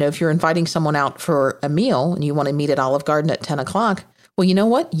is, if you're inviting someone out for a meal and you want to meet at Olive Garden at 10 o'clock, well, you know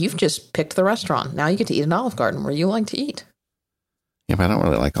what? You've just picked the restaurant. Now you get to eat at Olive Garden where you like to eat. Yeah, but I don't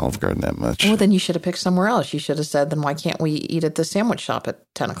really like Olive Garden that much. Well, then you should have picked somewhere else. You should have said, then why can't we eat at the sandwich shop at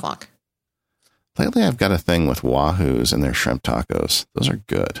 10 o'clock? Lately, I've got a thing with Wahoo's and their shrimp tacos. Those are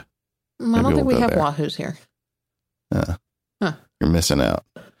good. I don't think we have Wahoo's here. You're missing out.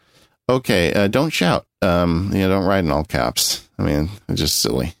 Okay, don't shout. Don't write in all caps. I mean, it's just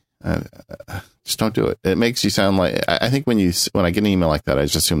silly. Just don't do it. It makes you sound like, I think when I get an email like that, I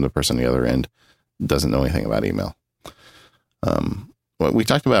just assume the person on the other end doesn't know anything about email. we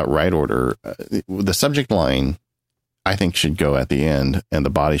talked about write order. The subject line, I think, should go at the end and the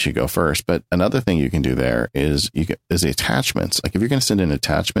body should go first. But another thing you can do there is the attachments. Like if you're going to send an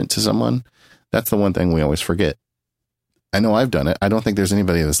attachment to someone, that's the one thing we always forget. I know I've done it. I don't think there's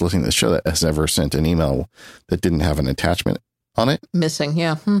anybody that's listening to the show that has ever sent an email that didn't have an attachment on it. Missing.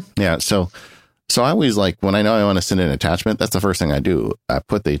 Yeah. Yeah. So I always like when I know I want to send an attachment, that's the first thing I do. I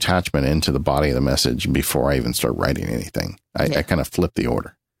put the attachment into the body of the message before I even start writing anything. I kind of flip the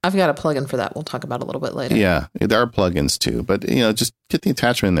order. I've got a plugin for that. We'll talk about it a little bit later. Yeah, there are plugins too, but just get the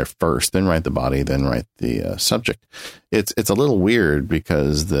attachment in there first, then write the body, then write the subject. It's a little weird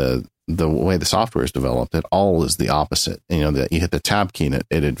because the way the software is developed, it all is the opposite. That you hit the tab key and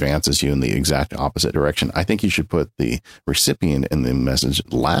it advances you in the exact opposite direction. I think you should put the recipient in the message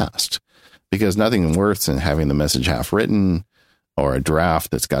last, because nothing worse than having the message half written or a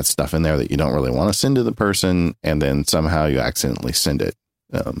draft that's got stuff in there that you don't really want to send to the person, and then somehow you accidentally send it.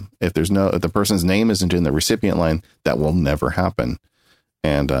 If the person's name isn't in the recipient line, that will never happen.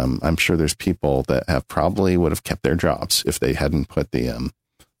 And I'm sure there's people that probably would have kept their jobs if they hadn't put the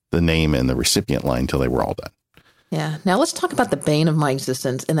name in the recipient line till they were all done. Yeah. Now let's talk about the bane of my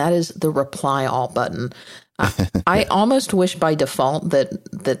existence, and that is the reply all button. I almost wish by default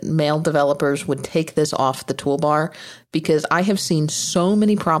that mail developers would take this off the toolbar, because I have seen so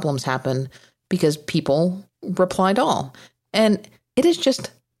many problems happen because people replied all. And it is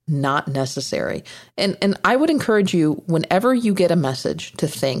just not necessary. And I would encourage you, whenever you get a message, to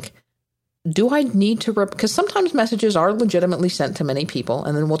think, do I need to, because sometimes messages are legitimately sent to many people,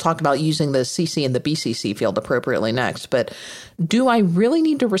 and then we'll talk about using the CC and the BCC field appropriately next, but do I really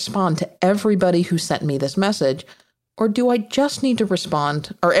need to respond to everybody who sent me this message, or do I just need to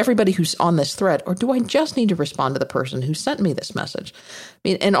respond, or everybody who's on this thread, or do I just need to respond to the person who sent me this message? I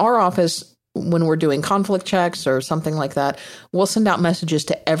mean, in our office, when we're doing conflict checks or something like that, we'll send out messages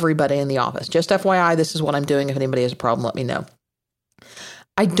to everybody in the office. Just FYI, this is what I'm doing. If anybody has a problem, let me know.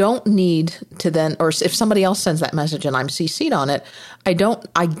 I don't need to then, or if somebody else sends that message and I'm CC'd on it, I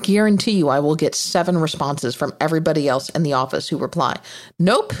guarantee you I will get 7 responses from everybody else in the office who reply,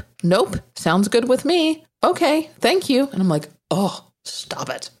 nope, sounds good with me. Okay, thank you. And I'm like, oh, stop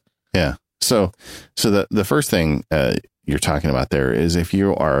it. Yeah. So the first thing you're talking about there is, if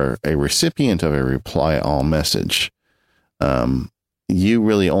you are a recipient of a reply all message, you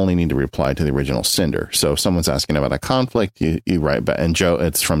really only need to reply to the original sender. So if someone's asking about a conflict, you write back, and Joe,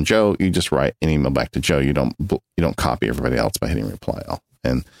 it's from Joe, you just write an email back to Joe. You don't copy everybody else by hitting reply all.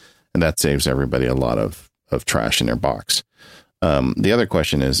 And that saves everybody a lot of trash in their box. The other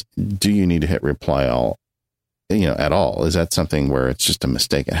question is, do you need to hit reply all, at all? Is that something where it's just a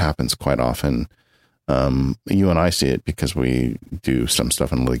mistake? It happens quite often. You and I see it because we do some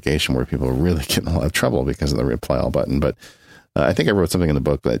stuff in litigation where people really get in a lot of trouble because of the reply all button. But I think I wrote something in the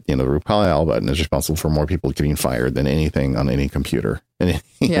book that, the reply all button is responsible for more people getting fired than anything on any computer. And,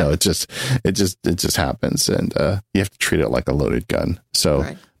 it just happens. And you have to treat it like a loaded gun.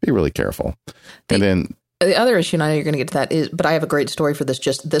 So Be really careful. And then the other issue, and I know you're going to get to that, is, but I have a great story for this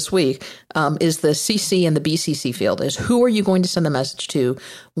just this week, is the CC and the BCC field. Is who are you going to send the message to?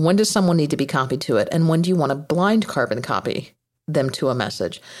 When does someone need to be copied to it? And when do you want to blind carbon copy them to a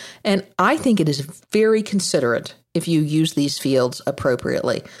message? And I think it is very considerate if you use these fields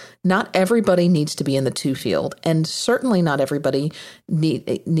appropriately. Not everybody needs to be in the to field, and certainly not everybody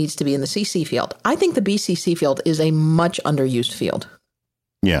needs to be in the CC field. I think the BCC field is a much underused field.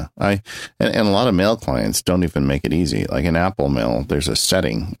 Yeah, and a lot of mail clients don't even make it easy. Like in Apple Mail, there's a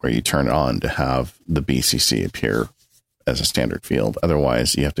setting where you turn it on to have the BCC appear as a standard field.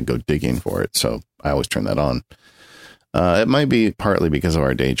 Otherwise, you have to go digging for it. So I always turn that on. It might be partly because of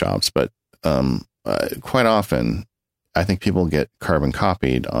our day jobs, but quite often, I think people get carbon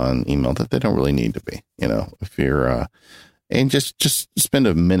copied on email that they don't really need to be. If you're and just spend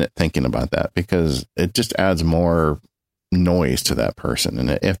a minute thinking about that, because it just adds more noise to that person.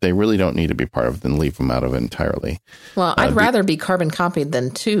 And if they really don't need to be part of it, then leave them out of it entirely. Well, I'd rather be carbon copied than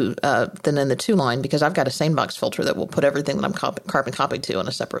in the to line, because I've got a SaneBox filter that will put everything that I'm carbon copied to in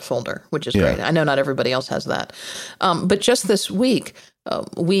a separate folder, which is great. I know not everybody else has that. But just this week,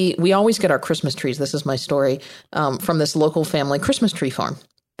 we always get our Christmas trees. This is my story, from this local family Christmas tree farm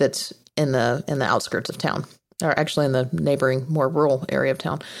that's in the outskirts of town, or actually in the neighboring, more rural area of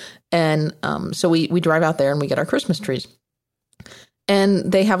town. And so we drive out there and we get our Christmas trees.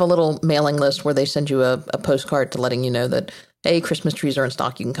 And they have a little mailing list where they send you a postcard to letting you know that, hey, Christmas trees are in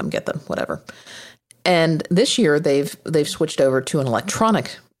stock, you can come get them, whatever. And this year they've switched over to an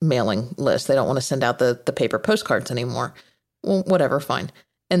electronic mailing list. They don't want to send out the paper postcards anymore. Well, whatever, fine.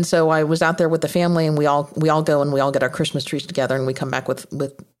 And so I was out there with the family, and we all go and we all get our Christmas trees together, and we come back with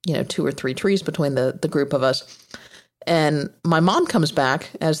 2 or 3 trees between the group of us. And my mom comes back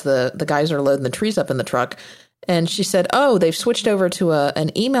as the guys are loading the trees up in the truck. And she said, "Oh, they've switched over to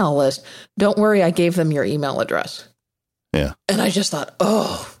an email list. Don't worry, I gave them your email address." Yeah. And I just thought,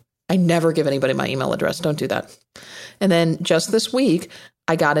 oh, I never give anybody my email address. Don't do that. And then just this week,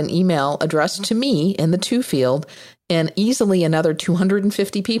 I got an email addressed to me in the to field, and easily another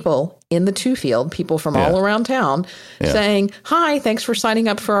 250 people in the to field, people from all around town, saying, "Hi, thanks for signing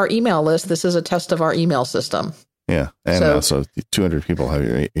up for our email list. This is a test of our email system." Yeah. And also 200 people have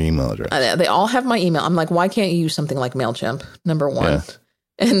your email address. They all have my email. I'm like, why can't you use something like MailChimp? Number one. Yeah.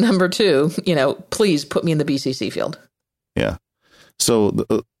 And number two, please put me in the BCC field. Yeah. So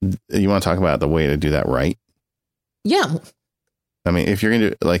you want to talk about the way to do that right? Yeah. I mean, if you're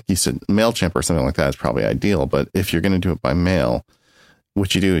going to, like you said, MailChimp or something like that is probably ideal. But if you're going to do it by mail,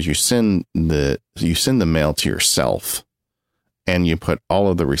 what you do is you send the mail to yourself, and you put all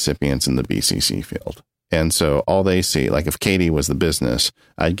of the recipients in the BCC field. And so all they see, like if Katie was the business,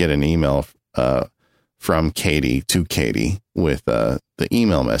 I'd get an email from Katie to Katie with the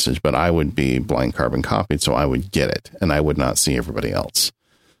email message, but I would be blind carbon copied, so I would get it, and I would not see everybody else.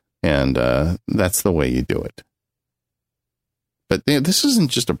 And that's the way you do it. But this isn't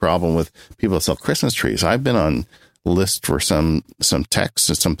just a problem with people that sell Christmas trees. I've been on lists for some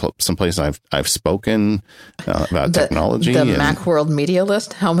texts, some places I've spoken about technology. The Macworld Media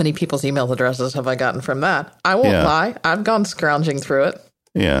List. How many people's email addresses have I gotten from that? I won't lie. I've gone scrounging through it.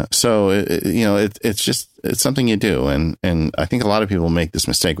 Yeah. So it's something you do, and I think a lot of people make this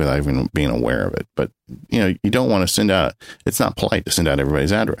mistake without even being aware of it. But you don't want to send out. It's not polite to send out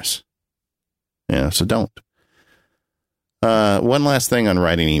everybody's address. So don't. One last thing on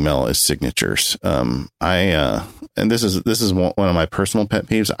writing email is signatures. And this is one of my personal pet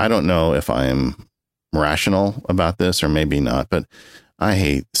peeves. I don't know if I'm rational about this or maybe not, but I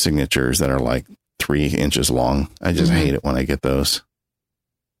hate signatures that are like 3 inches long. I just hate it when I get those.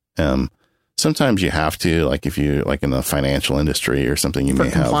 Sometimes you have to, like if you like in the financial industry or something, you may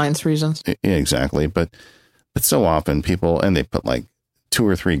have compliance reasons. Yeah, exactly. But so often people, and they put like 2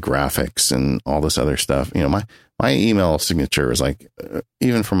 or 3 graphics and all this other stuff. My email signature is like,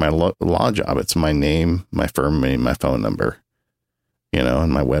 even for my law job, it's my name, my firm name, my phone number,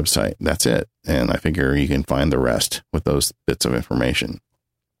 and my website. That's it. And I figure you can find the rest with those bits of information.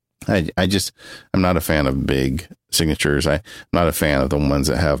 I'm not a fan of big signatures. I'm not a fan of the ones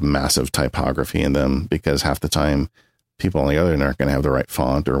that have massive typography in them, because half the time people on the other end aren't going to have the right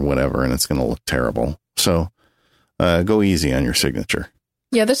font or whatever, and it's going to look terrible. So go easy on your signature.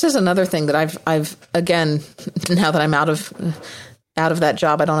 Yeah, this is another thing that I've again, now that I'm out of that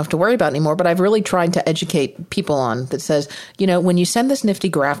job, I don't have to worry about anymore, but I've really tried to educate people on that says, when you send this nifty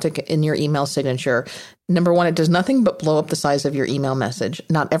graphic in your email signature, number one, it does nothing but blow up the size of your email message.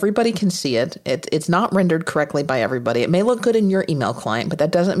 Not everybody can see it. It's not rendered correctly by everybody. It may look good in your email client, but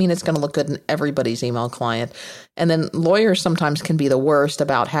that doesn't mean it's going to look good in everybody's email client. And then lawyers sometimes can be the worst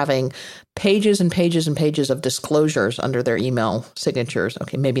about having pages and pages and pages of disclosures under their email signatures.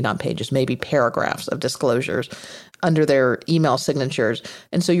 Okay, maybe not pages, maybe paragraphs of disclosures under their email signatures.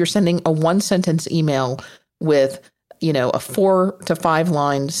 And so you're sending a 1-sentence email with, a 4 to 5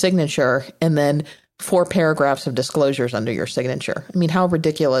 line signature, and then 4 paragraphs of disclosures under your signature. I mean, how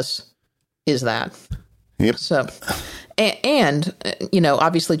ridiculous is that? Yep. So, and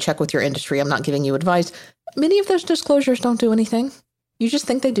obviously check with your industry. I'm not giving you advice. Many of those disclosures don't do anything. You just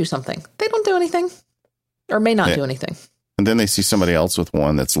think they do something. They don't do anything, or may not do anything. And then they see somebody else with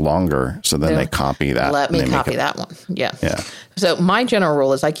one that's longer, so then they copy that. Let me copy that one. Yeah. So my general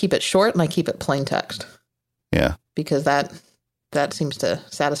rule is I keep it short and I keep it plain text. Yeah. Because that seems to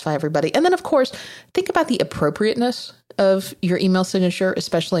satisfy everybody. And then, of course, think about the appropriateness of your email signature,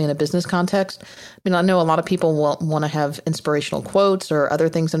 especially in a business context. I mean, I know a lot of people want to have inspirational quotes or other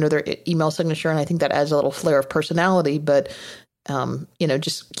things under their email signature, and I think that adds a little flair of personality. But,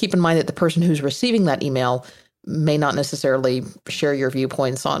 just keep in mind that the person who's receiving that email may not necessarily share your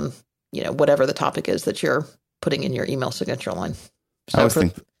viewpoints on, whatever the topic is that you're putting in your email signature line. So I always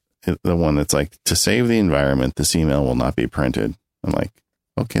think the one that's like, to save the environment, this email will not be printed. I'm like,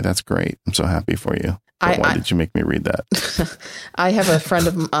 okay, that's great. I'm so happy for you. But why did you make me read that? I have a friend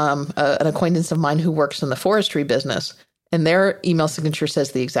of an acquaintance of mine who works in the forestry business, and their email signature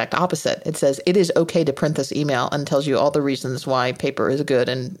says the exact opposite. It says, it is okay to print this email, and tells you all the reasons why paper is good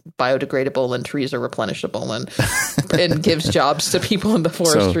and biodegradable and trees are replenishable and gives jobs to people in the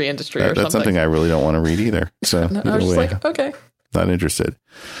forestry industry or something. That's something I really don't want to read either. So I was just like, okay. Not interested.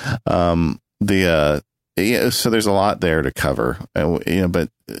 yeah, so there's a lot there to cover, but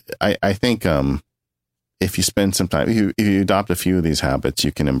I think if you spend some time, if you adopt a few of these habits,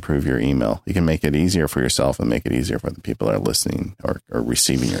 you can improve your email. You can make it easier for yourself and make it easier for the people that are listening or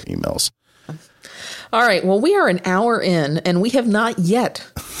receiving your emails. All right. Well, we are an hour in, and we have not yet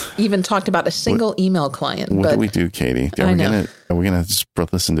even talked about a single email client. What do we do, Katie? Are we gonna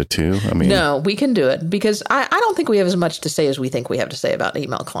split this into two? I mean, no, we can do it because I don't think we have as much to say as we think we have to say about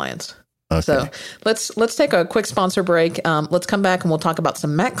email clients. Okay. So let's take a quick sponsor break. Let's come back and we'll talk about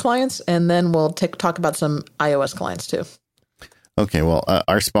some Mac clients, and then we'll talk about some iOS clients too. Okay, well,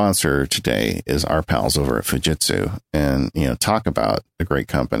 our sponsor today is our pals over at Fujitsu, and talk about a great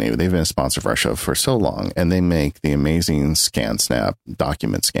company. They've been a sponsor of our show for so long, and they make the amazing ScanSnap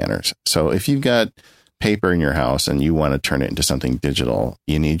document scanners. So if you've got paper in your house and you want to turn it into something digital,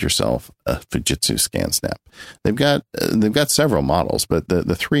 you need yourself a Fujitsu ScanSnap. They've got several models, but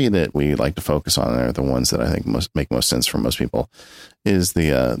the three that we like to focus on are the ones that I think make most sense for most people. Is the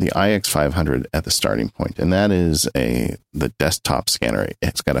IX500 at the starting point, and that is the desktop scanner.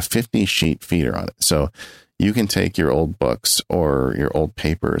 It's got a 50 sheet feeder on it, so you can take your old books or your old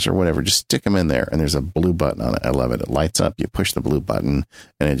papers or whatever, just stick them in there, and there's a blue button on it. I love it. It lights up. You push the blue button,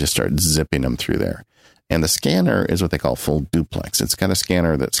 and it just starts zipping them through there. And the scanner is what they call full duplex. It's got a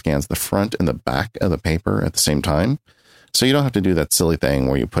scanner that scans the front and the back of the paper at the same time. So you don't have to do that silly thing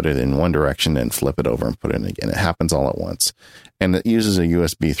where you put it in one direction and flip it over and put it in again. It happens all at once. And it uses a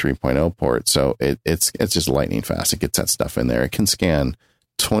USB 3.0 port. So it's just lightning fast. It gets that stuff in there. It can scan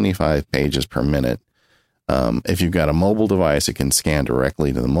 25 pages per minute. If you've got a mobile device, it can scan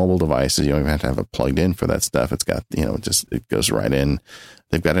directly to the mobile devices. You don't even have to have it plugged in for that stuff. It's got, it goes right in.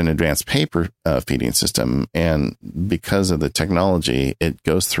 They've got an advanced paper feeding system. And because of the technology, it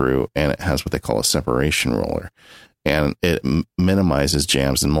goes through and it has what they call a separation roller. And it minimizes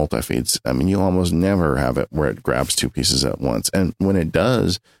jams and multi-feeds. I mean, you almost never have it where it grabs two pieces at once. And when it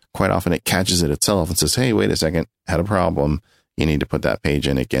does, quite often it catches it itself and says, hey, wait a second, had a problem. You need to put that page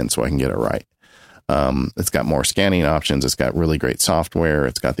in again so I can get it right. It's got more scanning options. It's got really great software.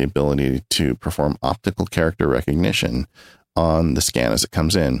 It's got the ability to perform optical character recognition on the scan as it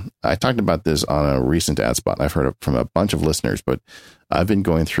comes in. I talked about this on a recent ad spot. I've heard it from a bunch of listeners, but I've been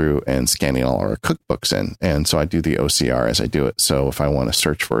going through and scanning all our cookbooks in. And so I do the OCR as I do it. So if I want to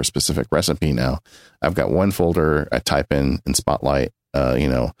search for a specific recipe now, I've got one folder. I type in Spotlight,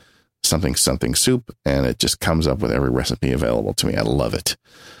 something soup, and it just comes up with every recipe available to me. I love it.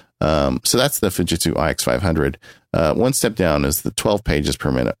 So that's the Fujitsu IX500. One step down is the 12 pages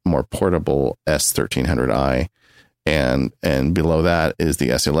per minute, more portable S1300i. And below that is the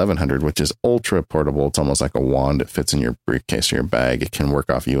S1100, which is ultra portable. It's almost like a wand. It fits in your briefcase or your bag. It can work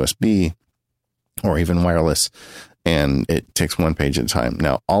off USB or even wireless, and it takes one page at a time.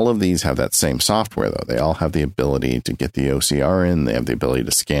 Now, all of these have that same software, though. They all have the ability to get the OCR in. They have the ability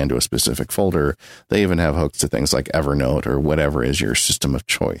to scan to a specific folder. They even have hooks to things like Evernote or whatever is your system of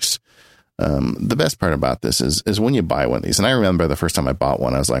choice. The best part about this is when you buy one of these, and I remember the first time I bought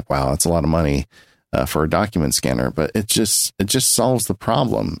one, I was like, wow, that's a lot of money for a document scanner, but it just solves the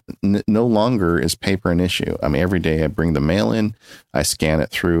problem. No longer is paper an issue. I mean, every day I bring the mail in, I scan it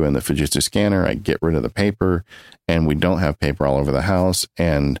through in the Fujitsu scanner, I get rid of the paper, and we don't have paper all over the house.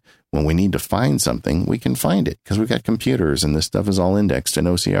 And when we need to find something, we can find it because we've got computers and this stuff is all indexed in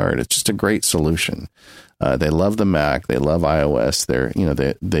OCR. It's just a great solution. They love the Mac. They love iOS.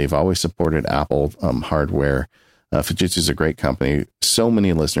 They've always supported Apple hardware. Fujitsu is a great company. So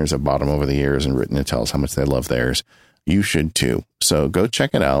many listeners have bought them over the years and written to tell us how much they love theirs. You should too. So go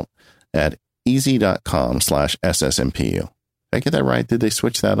check it out at easy.com/SSMPU. Did I get that right? Did they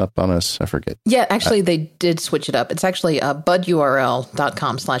switch that up on us? I forget. Yeah, actually, they did switch it up. It's actually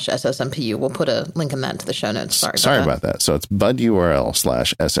budurl.com/SSMPU. We'll put a link in that to the show notes. Sorry about that. So it's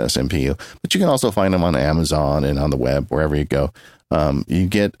budurl/SSMPU. But you can also find them on Amazon and on the web, wherever you go. We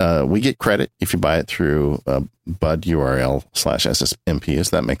get credit if you buy it through budurl/SSMPU.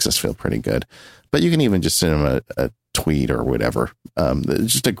 So that makes us feel pretty good. But you can even just send them a tweet or whatever.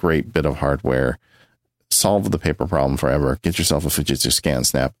 It's just a great bit of hardware. Solve the paper problem forever. Get yourself a Fujitsu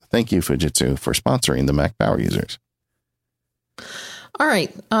ScanSnap. Thank you, Fujitsu, for sponsoring the Mac Power Users. All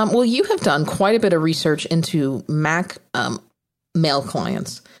right. Well, you have done quite a bit of research into Mac mail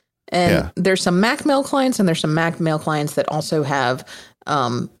clients. And there's some Mac mail clients and there's some Mac mail clients that also have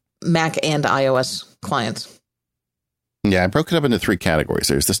Mac and iOS clients. Yeah, I broke it up into three categories.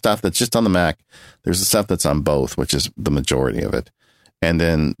 There's the stuff that's just on the Mac. There's the stuff that's on both, which is the majority of it. And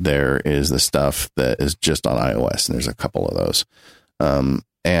then there is the stuff that is just on iOS, and there's a couple of those.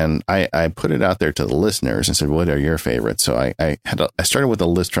 And I put it out there to the listeners and said, what are your favorites? So I started with a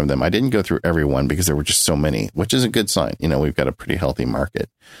list from them. I didn't go through every one because there were just so many, which is a good sign. We've got a pretty healthy market.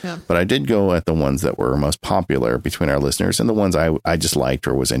 Yeah. But I did go at the ones that were most popular between our listeners and the ones I just liked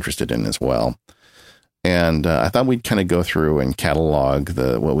or was interested in as well. And I thought we'd kind of go through and catalog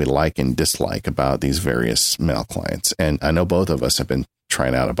what we like and dislike about these various mail clients. And I know both of us have been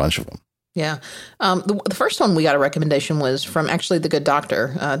trying out a bunch of them. Yeah. The first one we got a recommendation was from actually the good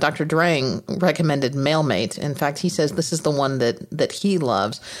doctor. Dr. Drang recommended MailMate. In fact, he says this is the one that he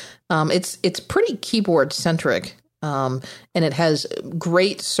loves. It's pretty keyboard centric, and it has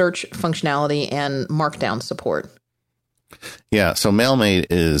great search functionality and markdown support. Yeah. So MailMate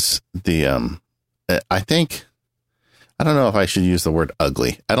is I don't know if I should use the word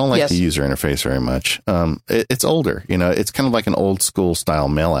ugly. I don't like the user interface very much. It's older, it's kind of like an old school style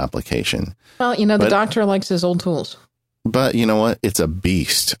mail application. Well, the doctor likes his old tools. But you know what? It's a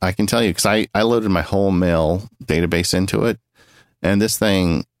beast. I can tell you, because I loaded my whole mail database into it. And this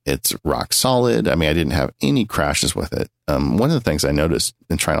thing, it's rock solid. I mean, I didn't have any crashes with it. One of the things I noticed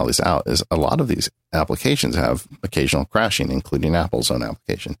in trying all these out is a lot of these applications have occasional crashing, including Apple's own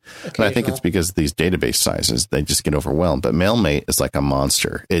application. And I think it's because of these database sizes, they just get overwhelmed. But MailMate is like a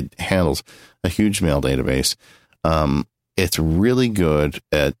monster. It handles a huge mail database. It's really good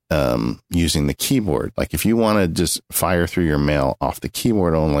at using the keyboard. Like if you want to just fire through your mail off the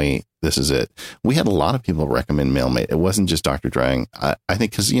keyboard only, this is it. We had a lot of people recommend MailMate. It wasn't just Dr. Drang. I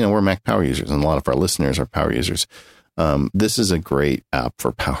think because, we're Mac power users and a lot of our listeners are power users. This is a great app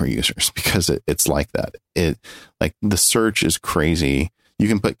for power users because it's like that. Like the search is crazy. You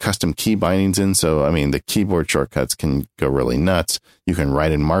can put custom key bindings in. So, the keyboard shortcuts can go really nuts. You can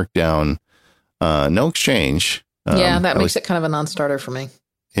write in Markdown, no exchange. That makes it kind of a non-starter for me.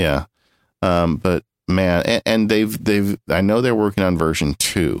 Yeah. But man, and I know they're working on version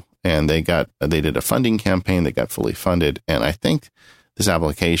 2 and they did a funding campaign. They got fully funded. And I think this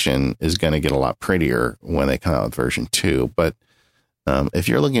application is going to get a lot prettier when they come out with version 2. But if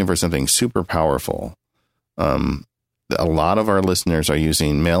you're looking for something super powerful, a lot of our listeners are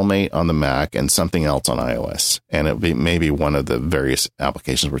using MailMate on the Mac and something else on iOS. And it'll be maybe one of the various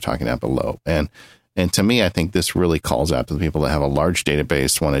applications we're talking about below. And to me, I think this really calls out to the people that have a large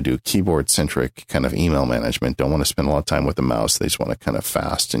database, want to do keyboard-centric kind of email management, don't want to spend a lot of time with the mouse. They just want to kind of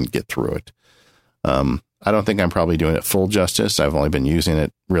fast and get through it. I don't think I'm probably doing it full justice. I've only been using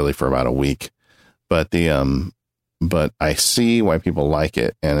it really for about a week. But but I see why people like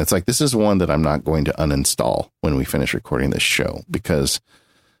it. And it's like, this is one that I'm not going to uninstall when we finish recording this show, because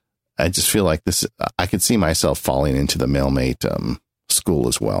I just feel like I could see myself falling into the MailMate school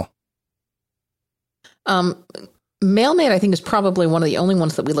as well. MailMate, I think, is probably one of the only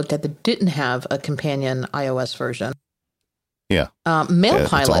ones that we looked at that didn't have a companion iOS version. Yeah.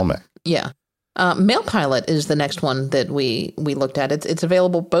 MailPilot. It's all Mac. Yeah. MailPilot is the next one that we looked at. It's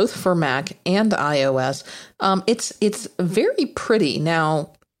available both for Mac and iOS. It's very pretty.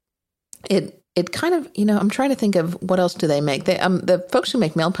 Now, it kind of, I'm trying to think of what else do they make. The folks who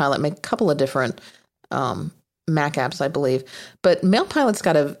make MailPilot make a couple of different Mac apps, I believe. But MailPilot's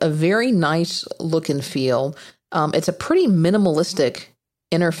got a very nice look and feel. It's a pretty minimalistic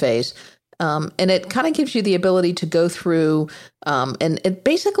interface. And it kind of gives you the ability to go through, and it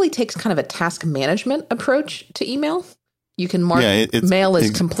basically takes kind of a task management approach to email. You can mark mail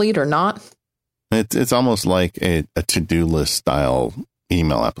as complete or not. It's almost like a to-do list style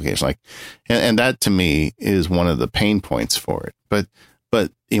email application. And that to me is one of the pain points for it.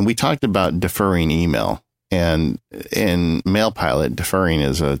 But we talked about deferring email, and in MailPilot, deferring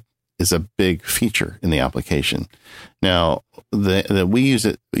is a big feature in the application. Now, we use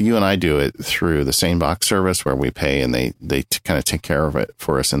it, you and I do it through the SaneBox service where we pay and they kind of take care of it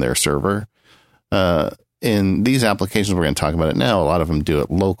for us in their server. In these applications, we're going to talk about it now, a lot of them do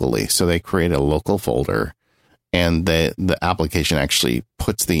it locally. So they create a local folder and the application actually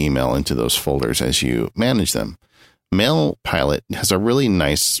puts the email into those folders as you manage them. MailPilot has a really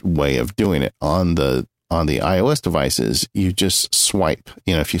nice way of doing it on the iOS devices. You just swipe,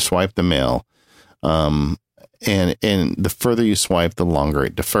 if you swipe the mail, and the further you swipe, the longer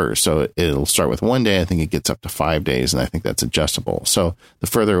it defers. So it'll start with 1 day. I think it gets up to 5 days, and I think that's adjustable. So the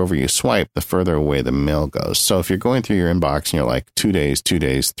further over you swipe, the further away the mail goes. So if you're going through your inbox and you're like 2 days,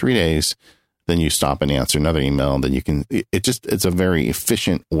 3 days, then you stop and answer another email. And then you can, it's a very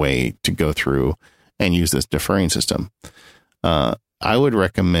efficient way to go through and use this deferring system. I would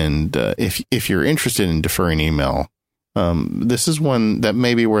recommend, if you're interested in deferring email, this is one that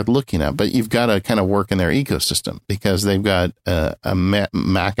may be worth looking at, but you've got to kind of work in their ecosystem because they've got a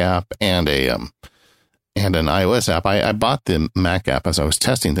Mac app and and an iOS app. I bought the Mac app as I was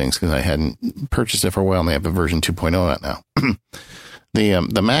testing things because I hadn't purchased it for a while, and they have a version 2.0 on it now.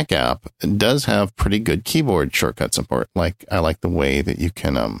 The Mac app does have pretty good keyboard shortcut support. Like, I like the way that you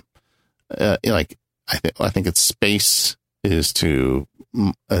can, I think it's space is to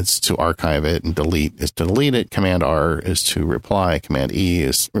archive it, and delete is to delete it. Command R is to reply. Command E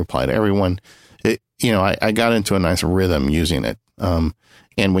is reply to everyone. I got into a nice rhythm using it.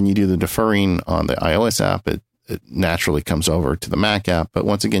 And when you do the deferring on the iOS app, it naturally comes over to the Mac app. But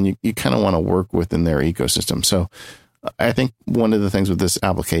once again, you kind of want to work within their ecosystem. So I think one of the things with this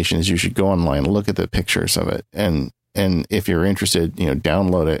application is you should go online, look at the pictures of it. And if you're interested,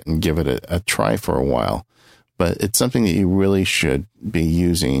 download it and give it a try for a while. But it's something that you really should be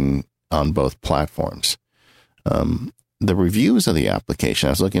using on both platforms. The reviews of the application,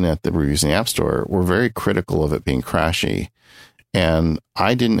 I was looking at the reviews in the App Store, were very critical of it being crashy. And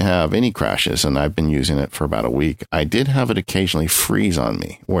I didn't have any crashes, and I've been using it for about a week. I did have it occasionally freeze on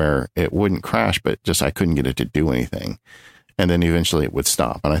me where it wouldn't crash, but just I couldn't get it to do anything. And then eventually it would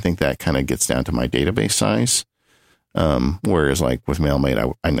stop. And I think that kind of gets down to my database size. Whereas like with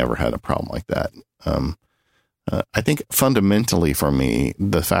MailMate, I never had a problem like that. I think fundamentally for me,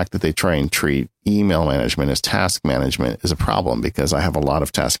 the fact that they try and treat email management as task management is a problem, because I have a lot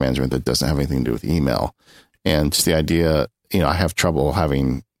of task management that doesn't have anything to do with email. And just the idea, I have trouble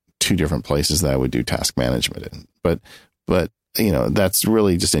having two different places that I would do task management in. But that's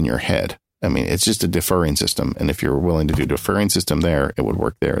really just in your head. I mean, it's just a deferring system. And if you're willing to do a deferring system there, it would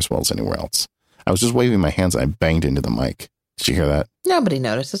work there as well as anywhere else. I was just waving my hands and I banged into the mic. Did you hear that? Nobody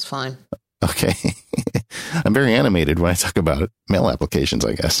noticed. It's fine. Okay. I'm very animated when I talk about mail applications,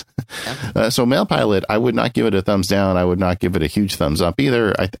 I guess. Yeah. So MailPilot, I would not give it a thumbs down. I would not give it a huge thumbs up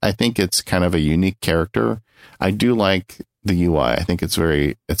either. I think it's kind of a unique character. I do like the UI. I think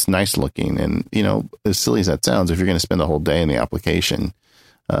it's nice looking. And, as silly as that sounds, if you're going to spend the whole day in the application,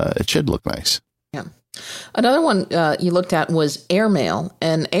 it should look nice. Yeah. Another one you looked at was Airmail.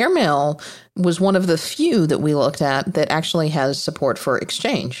 And Airmail was one of the few that we looked at that actually has support for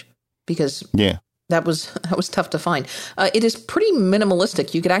Exchange. Because that was tough to find. It is pretty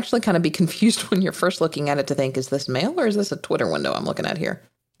minimalistic. You could actually kind of be confused when you're first looking at it to think, is this mail or is this a Twitter window I'm looking at here?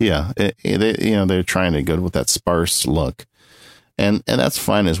 Yeah, they're trying to go with that sparse look, and that's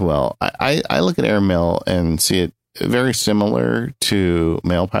fine as well. I look at Airmail and see it very similar to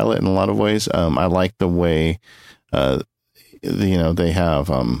MailPilot in a lot of ways. I like the way, they have,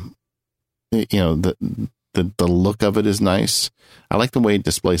 the look of it is nice. I like the way it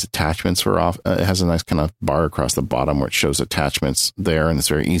displays attachments it has a nice kind of bar across the bottom where it shows attachments there, and it's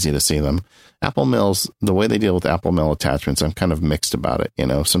very easy to see them. Apple Mails, the way they deal with Apple Mail attachments, I'm kind of mixed about it.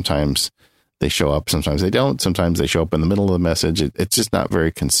 Sometimes they show up, sometimes they don't. Sometimes they show up in the middle of the message. It's just not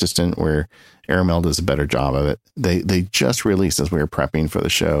very consistent, where Airmail does a better job of it. They just released, as we were prepping for the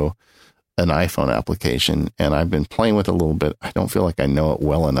show, an iPhone application, and I've been playing with it a little bit. I don't feel like I know it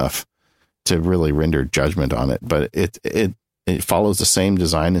well enough to really render judgment on it, but it follows the same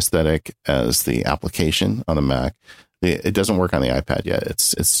design aesthetic as the application on the Mac. It doesn't work on the iPad yet.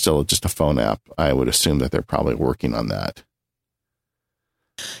 It's still just a phone app. I would assume that they're probably working on that.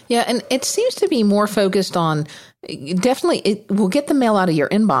 Yeah, and it seems to be more focused on, definitely it will get the mail out of your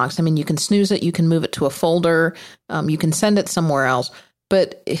inbox. I mean, you can snooze it, you can move it to a folder, you can send it somewhere else,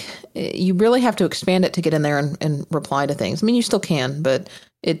 but you really have to expand it to get in there and reply to things. I mean, you still can, but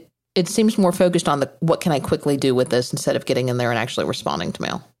it seems more focused on what can I quickly do with this instead of getting in there and actually responding to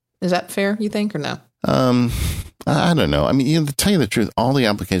mail. Is that fair, you think, or no? I don't know. I mean, to tell you the truth, all the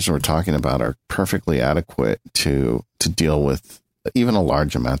applications we're talking about are perfectly adequate to deal with even a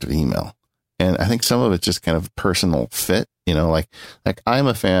large amount of email. And I think some of it's just kind of personal fit, like I'm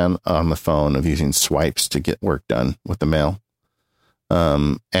a fan on the phone of using swipes to get work done with the mail.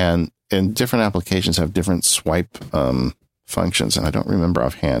 And different applications have different swipe, functions, and I don't remember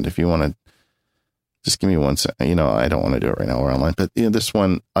offhand. If you want to just give me one second, I don't want to do it right now. We're online, but this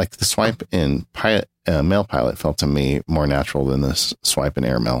one, like the swipe in MailPilot, felt to me more natural than this swipe in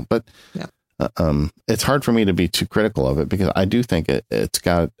Airmail. But it's hard for me to be too critical of it, because I do think it's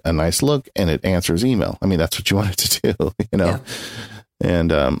got a nice look and it answers email. I mean, that's what you want it to do, Yeah.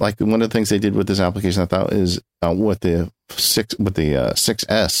 And like one of the things they did with this application, I thought, is with the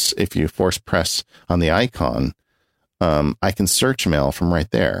 6S, if you force press on the icon, I can search mail from right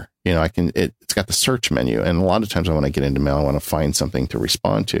there. It's got the search menu. And a lot of times when I get into mail, I want to find something to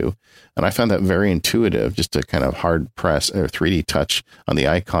respond to. And I found that very intuitive, just to kind of hard press or 3D touch on the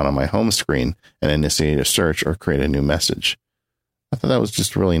icon on my home screen and initiate a search or create a new message. I thought that was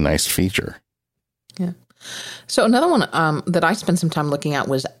just a really nice feature. Yeah. So another one that I spent some time looking at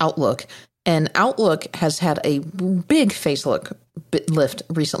was Outlook. And Outlook has had a big facelift lift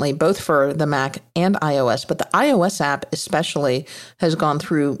recently, both for the Mac and iOS. But the iOS app especially has gone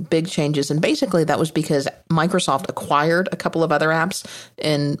through big changes. And basically that was because Microsoft acquired a couple of other apps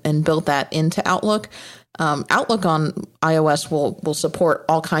and built that into Outlook. Outlook on iOS will support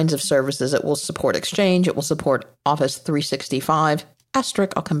all kinds of services. It will support Exchange. It will support Office 365.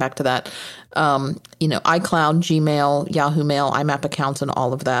 Asterisk, I'll come back to that. iCloud, Gmail, Yahoo Mail, IMAP accounts, and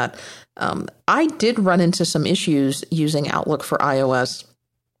all of that. I did run into some issues using Outlook for iOS.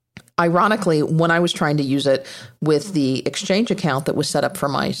 Ironically, when I was trying to use it with the Exchange account that was set up for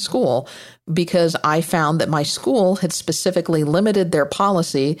my school, because I found that my school had specifically limited their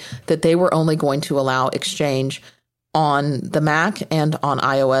policy that they were only going to allow Exchange on the Mac and on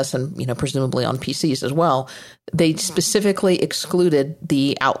iOS and, presumably on PCs as well. They specifically excluded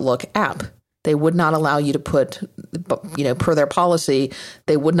the Outlook app. They would not allow you to put, per their policy,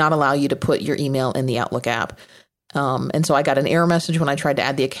 they would not allow you to put your email in the Outlook app. And so I got an error message when I tried to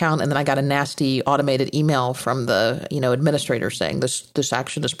add the account, and then I got a nasty automated email from the, administrator saying this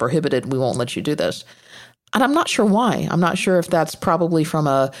action is prohibited. We won't let you do this. And I'm not sure why. I'm not sure if that's probably from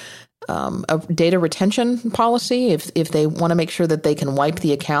a data retention policy, if they want to make sure that they can wipe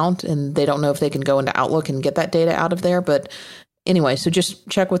the account and they don't know if they can go into Outlook and get that data out of there. But anyway, so just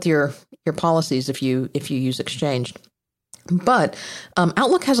check with your policies if you use Exchange. But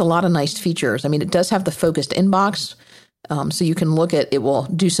Outlook has a lot of nice features. I mean, it does have the focused inbox. So you can look at, it will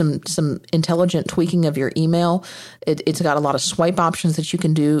do some intelligent tweaking of your email. It's got a lot of swipe options that you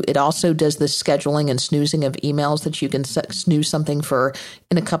can do. It also does the scheduling and snoozing of emails that you can snooze something for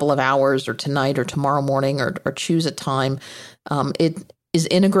in a couple of hours or tonight or tomorrow morning or choose a time. It is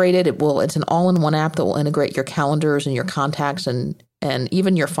integrated. It's an all-in-one app that will integrate your calendars and your contacts and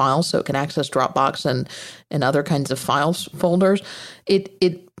even your files, so it can access Dropbox and other kinds of files folders.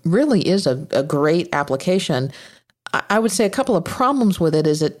 It really is a great application. I would say a couple of problems with it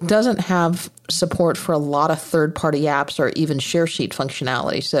is it doesn't have support for a lot of third-party apps or even share sheet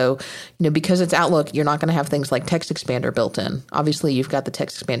functionality. So, because it's Outlook, you're not going to have things like Text Expander built in. Obviously, you've got the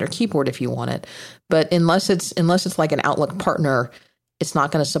Text Expander keyboard if you want it, but unless it's like an Outlook partner, it's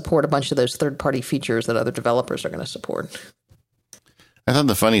not going to support a bunch of those third-party features that other developers are going to support. I thought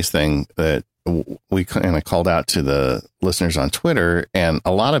the funniest thing that we kind of called out to the listeners on Twitter, and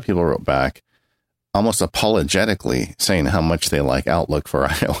a lot of people wrote back almost apologetically saying how much they like Outlook for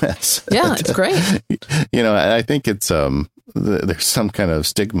iOS. Yeah, it's great. I think it's there's some kind of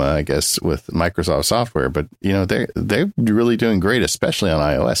stigma, I guess, with Microsoft software, but they're really doing great, especially on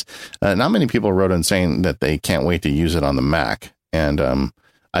iOS. Not many people wrote in saying that they can't wait to use it on the Mac, and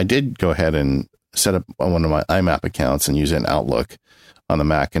I did go ahead and set up one of my IMAP accounts and use it in Outlook on the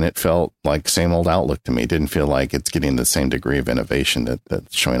Mac, and it felt like same old Outlook to me. It didn't feel like it's getting the same degree of innovation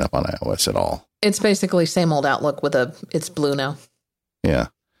that's showing up on iOS at all. It's basically same old Outlook it's blue now. Yeah.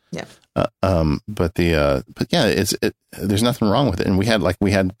 Yeah. But there's nothing wrong with it. And we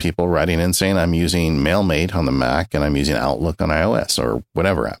had people writing in saying I'm using MailMate on the Mac and I'm using Outlook on iOS or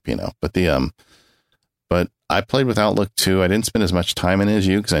whatever app, but I played with Outlook too. I didn't spend as much time in it as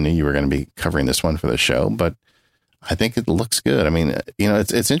you, because I knew you were going to be covering this one for the show, but I think it looks good. I mean,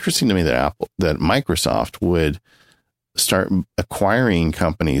 it's interesting to me that Microsoft would start acquiring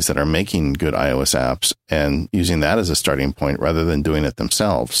companies that are making good iOS apps and using that as a starting point rather than doing it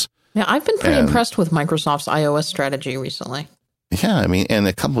themselves. Yeah, I've been pretty impressed with Microsoft's iOS strategy recently. Yeah, I mean, and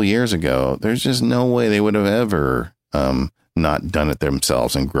a couple of years ago, there's just no way they would have ever not done it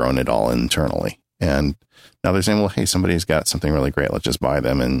themselves and grown it all internally. And now they're saying, well, hey, somebody's got something really great. Let's just buy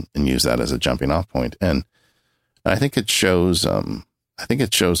them and use that as a jumping off point. And I think it shows. I think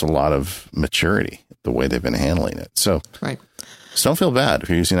it shows a lot of maturity, the way they've been handling it. So, right. So don't feel bad if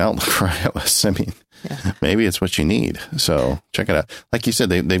you're using Outlook for iOS. I mean, maybe it's what you need. So check it out. Like you said,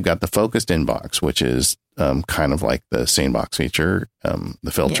 they've got the focused inbox, which is kind of like the SaneBox feature,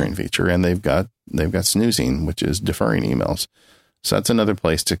 the filtering feature, and they've got snoozing, which is deferring emails. So that's another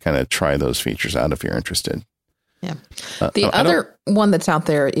place to kind of try those features out if you're interested. Yeah. The other one that's out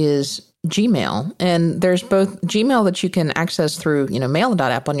there is Gmail, and there's both Gmail that you can access through,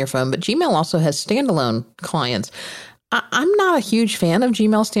 Mail.app on your phone, but Gmail also has standalone clients. I'm not a huge fan of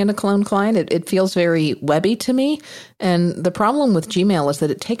Gmail standalone client. It feels very webby to me. And the problem with Gmail is that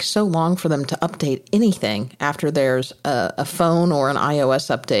it takes so long for them to update anything after there's a phone or an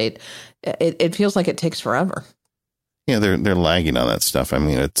iOS update. It feels like it takes forever. Yeah, they're lagging on that stuff. I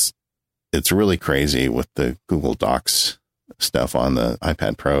mean, it's really crazy with the Google Docs stuff on the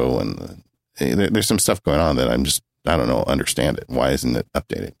iPad Pro, and there's some stuff going on that I don't know, understand it. Why isn't it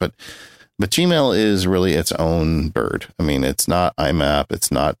updated? But But Gmail is really its own bird. I mean, it's not IMAP,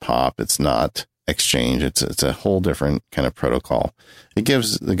 it's not POP, it's not Exchange. It's a whole different kind of protocol. It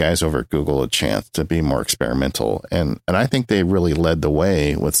gives the guys over at Google a chance to be more experimental. And I think they really led the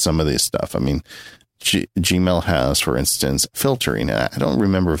way with some of this stuff. I mean, Gmail has, for instance, filtering. I don't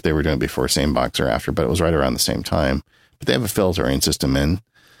remember if they were doing it before Sanebox or after, but it was right around the same time. But they have a filtering system in.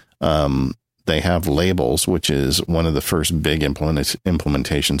 They have labels, which is one of the first big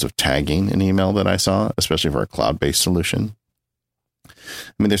implementations of tagging in email that I saw, especially for a cloud-based solution.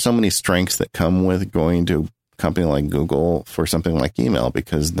 I mean, there's so many strengths that come with going to a company like Google for something like email,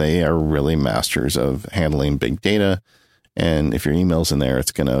 because they are really masters of handling big data. And if your email's in there,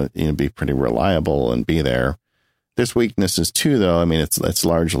 it's going to be pretty reliable and be there. There's weaknesses too, though. I mean, it's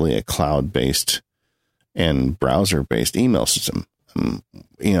largely a cloud-based and browser-based email system.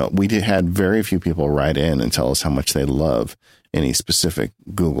 We had very few people write in and tell us how much they love any specific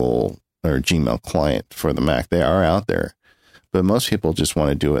Google or Gmail client for the Mac. They are out there, but most people just want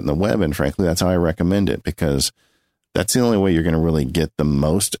to do it in the web. And frankly, that's how I recommend it, because that's the only way you're going to really get the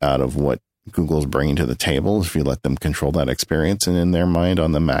most out of what Google's bringing to the table, if you let them control that experience. And in their mind,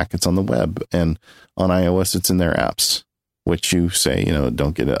 on the Mac, it's on the web, and on iOS, it's in their apps, which you say,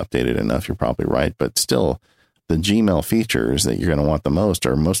 don't get it updated enough. You're probably right. But still, the Gmail features that you're going to want the most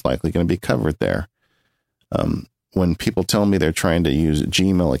are most likely going to be covered there. When people tell me they're trying to use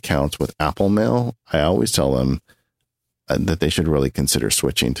Gmail accounts with Apple Mail, I always tell them that they should really consider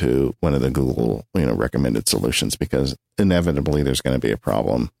switching to one of the Google, recommended solutions, because inevitably there's going to be a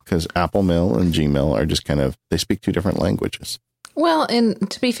problem, because Apple Mail and Gmail are just they speak two different languages. Well,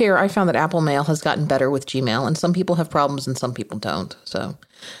 and to be fair, I found that Apple Mail has gotten better with Gmail, and some people have problems and some people don't. So,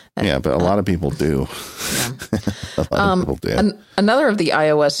 yeah, but a lot of people do. Yeah. A lot of people do. Another of the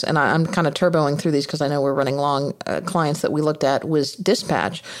iOS, and I'm kind of turboing through these because I know we're running long, clients that we looked at was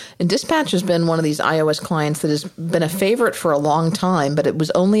Dispatch. And Dispatch has been one of these iOS clients that has been a favorite for a long time, but it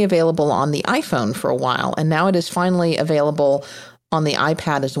was only available on the iPhone for a while. And now it is finally available on the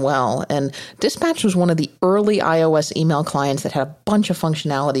iPad as well. And Dispatch was one of the early iOS email clients that had a bunch of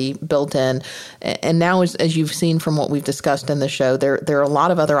functionality built in. And now, as you've seen from what we've discussed in the show, there are a lot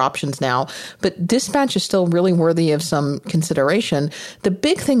of other options now. But Dispatch is still really worthy of some consideration. The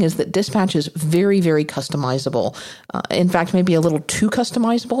big thing is that Dispatch is very, very customizable. In fact, maybe a little too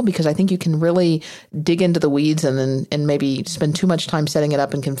customizable, because I think you can really dig into the weeds and maybe spend too much time setting it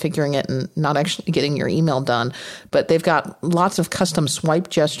up and configuring it and not actually getting your email done. But they've got lots of custom swipe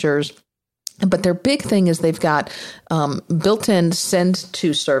gestures. But their big thing is they've got built-in send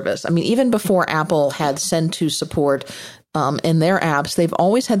to service. I mean, even before Apple had send to support in their apps, they've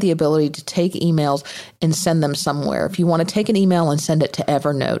always had the ability to take emails and send them somewhere. If you want to take an email and send it to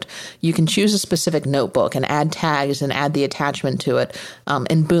Evernote, you can choose a specific notebook and add tags and add the attachment to it.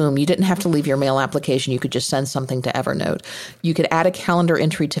 And boom, you didn't have to leave your mail application. You could just send something to Evernote. You could add a calendar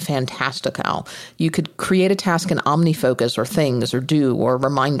entry to Fantastical. You could create a task in OmniFocus or Things or Do or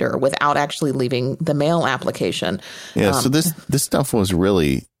Reminder without actually leaving the mail application. Yeah, so this stuff was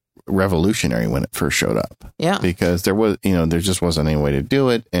really revolutionary when it first showed up. Yeah. Because there just wasn't any way to do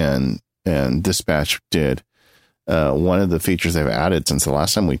it. And Dispatch did. One of the features they've added since the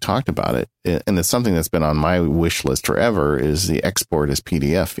last time we talked about it, and it's something that's been on my wish list forever, is the export as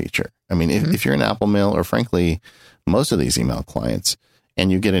PDF feature. I mean, if you're an Apple Mail, or frankly, most of these email clients,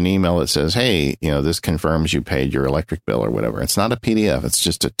 and you get an email that says, hey, this confirms you paid your electric bill or whatever. It's not a PDF. It's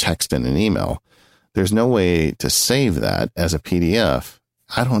just a text in an email. There's no way to save that as a PDF.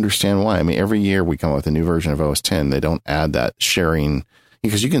 I don't understand why. I mean, every year we come up with a new version of OS X. They don't add that sharing,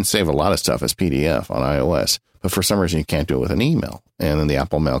 because you can save a lot of stuff as PDF on iOS, but for some reason you can't do it with an email. And then the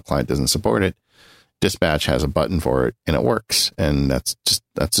Apple Mail client doesn't support it. Dispatch has a button for it and it works. And that's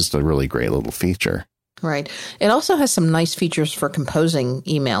just a really great little feature. Right. It also has some nice features for composing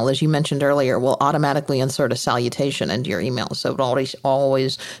email. As you mentioned earlier, will automatically insert a salutation into your email. So it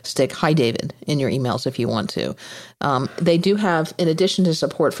always stick "Hi, David" in your emails if you want to. They do have, in addition to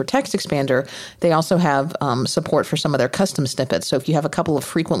support for Text Expander, they also have support for some of their custom snippets. So if you have a couple of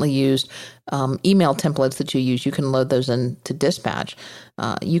frequently used email templates that you use, you can load those into Dispatch.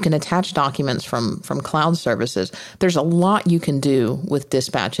 You can attach documents from cloud services. There's a lot you can do with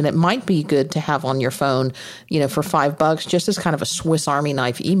Dispatch, and it might be good to have on your phone, for $5, just as kind of a Swiss Army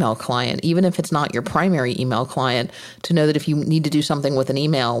knife email client, even if it's not your primary email client, to know that if you need to do something with an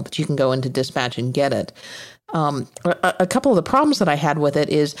email, that you can go into Dispatch and get it. A couple of the problems that I had with it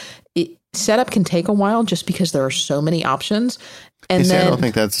is setup can take a while just because there are so many options. And I don't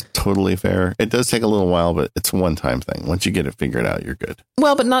think that's totally fair. It does take a little while, but it's a one-time thing. Once you get it figured out, you're good.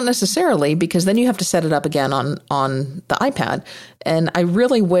 Well, but not necessarily, because then you have to set it up again on the iPad. And I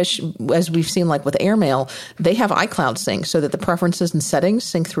really wish, as we've seen like with AirMail, they have iCloud sync so that the preferences and settings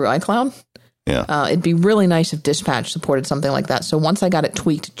sync through iCloud. Yeah. It'd be really nice if Dispatch supported something like that. So once I got it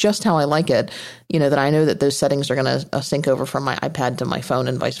tweaked just how I like it, that I know that those settings are going to sync over from my iPad to my phone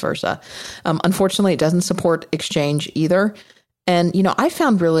and vice versa. Unfortunately, it doesn't support Exchange either. And, I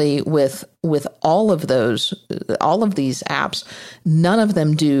found really with all of these apps, none of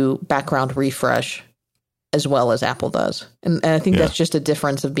them do background refresh as well as Apple does. And I think that's just a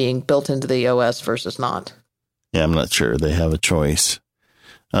difference of being built into the OS versus not. Yeah, I'm not sure they have a choice.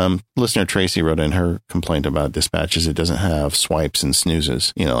 Listener Tracy wrote in her complaint about Dispatches. It doesn't have swipes and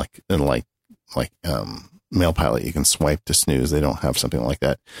snoozes, like MailPilot, you can swipe to snooze. They don't have something like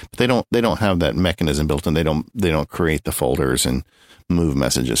that. But they don't have that mechanism built in. They don't create the folders and move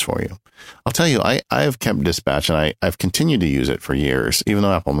messages for you. I'll tell you, I've kept Dispatch and I've continued to use it for years, even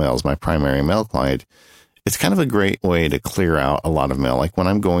though Apple Mail is my primary mail client. It's kind of a great way to clear out a lot of mail. Like when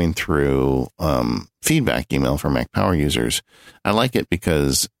I'm going through feedback email for Mac Power users, I like it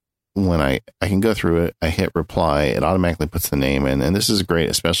because when I can go through it, I hit reply, it automatically puts the name in. And this is great,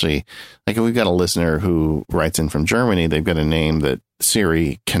 especially like if we've got a listener who writes in from Germany, they've got a name that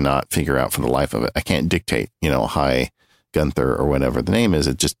Siri cannot figure out for the life of it. I can't dictate, hi, Gunther or whatever the name is.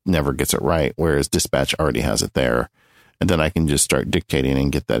 It just never gets it right. Whereas Dispatch already has it there. And then I can just start dictating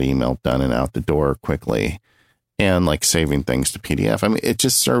and get that email done and out the door quickly. And like saving things to PDF. I mean, it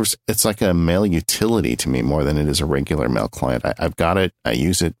just serves, it's like a mail utility to me more than it is a regular mail client. I've got it, I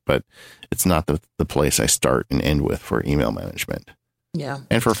use it, but it's not the place I start and end with for email management. Yeah.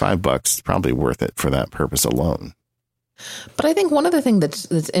 And for $5, it's probably worth it for that purpose alone. But I think one other thing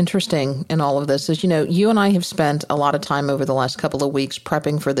that's interesting in all of this is, you and I have spent a lot of time over the last couple of weeks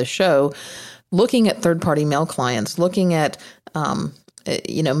prepping for the show, looking at third-party mail clients, looking at,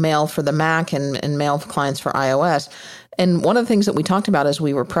 mail for the Mac and mail clients for iOS. And one of the things that we talked about as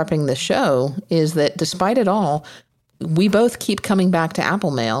we were prepping the show is that despite it all, we both keep coming back to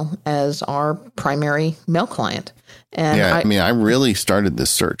Apple Mail as our primary mail client. And I really started this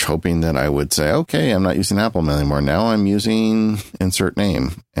search hoping that I would say, okay, I'm not using Apple Mail anymore. Now I'm using insert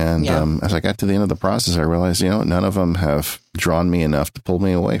name. And as I got to the end of the process, I realized, none of them have drawn me enough to pull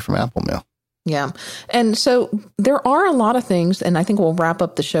me away from Apple Mail. Yeah. And so there are a lot of things, and I think we'll wrap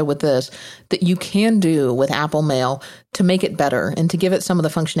up the show with this, that you can do with Apple Mail to make it better and to give it some of the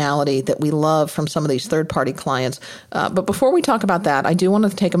functionality that we love from some of these third-party clients. But before we talk about that, I do want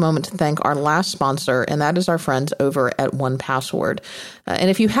to take a moment to thank our last sponsor, and that is our friends over at 1Password.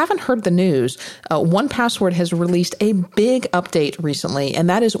 And if you haven't heard the news, 1Password has released a big update recently, and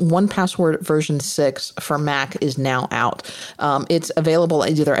that is 1Password version 6 for Mac is now out. It's available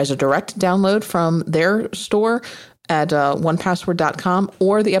either as a direct download from their store at 1password.com,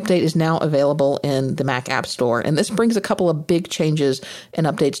 or the update is now available in the Mac App Store. And this brings a couple of big changes and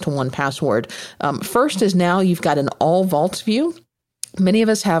updates to 1Password. First is now you've got an all vaults view. Many of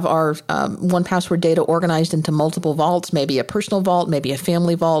us have our 1Password data organized into multiple vaults, maybe a personal vault, maybe a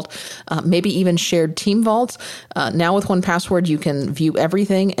family vault, maybe even shared team vaults. Now with 1Password, you can view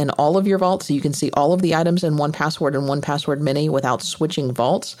everything in all of your vaults. So you can see all of the items in 1Password and 1Password Mini without switching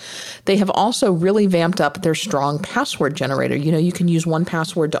vaults. They have also really vamped up their strong password generator. You can use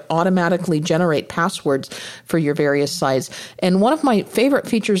 1Password to automatically generate passwords for your various sites. And one of my favorite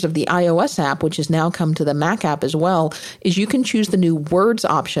features of the iOS app, which has now come to the Mac app as well, is you can choose the new words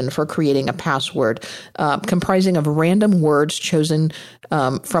option for creating a password, comprising of random words chosen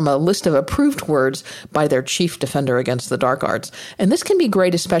from a list of approved words by their chief defender against the dark arts. And this can be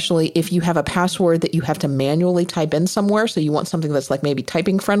great, especially if you have a password that you have to manually type in somewhere. So you want something that's like maybe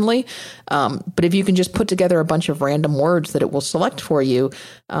typing friendly. But if you can just put together a bunch of random words that it will select for you,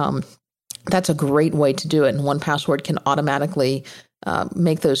 that's a great way to do it. And 1Password can automatically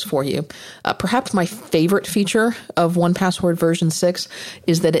make those for you. Perhaps my favorite feature of 1Password version 6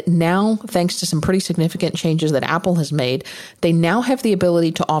 is that it now, thanks to some pretty significant changes that Apple has made, they now have the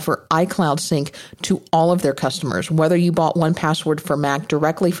ability to offer iCloud sync to all of their customers, whether you bought 1Password for Mac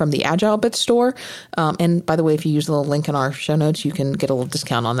directly from the AgileBits store. And by the way, if you use the little link in our show notes, you can get a little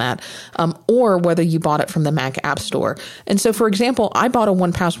discount on that. Or whether you bought it from the Mac App Store. And so, for example, I bought a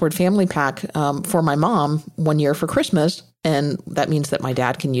 1Password family pack for my mom one year for Christmas. And that means that my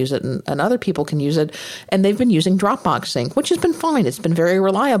dad can use it and other people can use it. And they've been using Dropbox Sync, which has been fine. It's been very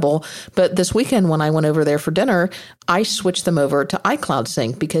reliable. But this weekend, when I went over there for dinner, I switched them over to iCloud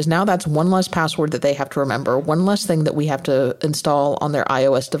Sync because now that's one less password that they have to remember, one less thing that we have to install on their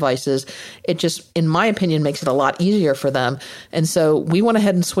iOS devices. It just, in my opinion, makes it a lot easier for them. And so we went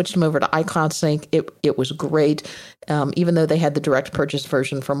ahead and switched them over to iCloud Sync. It was great. Even though they had the direct purchase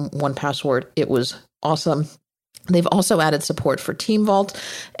version from 1Password, it was awesome. They've also added support for Team Vault.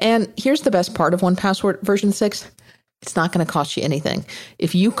 And here's the best part of 1Password version 6. It's not going to cost you anything.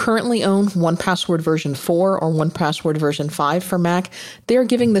 If you currently own 1Password version 4 or 1Password version 5 for Mac, they're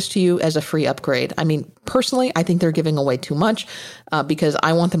giving this to you as a free upgrade. I mean, personally, I think they're giving away too much because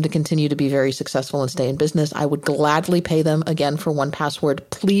I want them to continue to be very successful and stay in business. I would gladly pay them again for 1Password.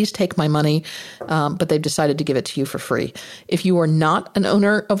 Please take my money, but they've decided to give it to you for free. If you are not an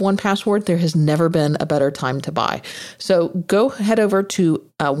owner of 1Password, there has never been a better time to buy. So go head over to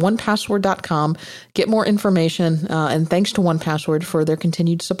 1password.com, get more information, and thanks to 1Password for their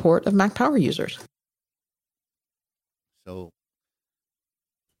continued support of Mac Power users. So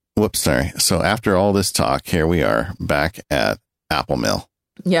after all this talk, here we are back at Apple Mail.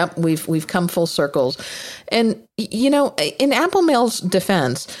 Yep, we've come full circles. And, you know, in Apple Mail's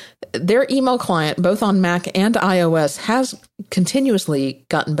defense, their email client, both on Mac and iOS, has continuously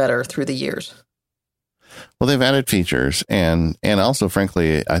gotten better through the years. Well, they've added features and also,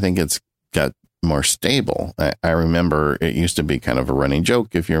 frankly, I think it's got more stable. I remember it used to be kind of a running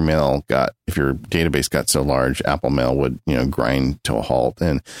joke. If your database got so large, Apple Mail would, grind to a halt.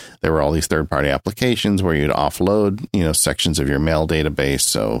 And there were all these third-party applications where you'd offload, sections of your mail database.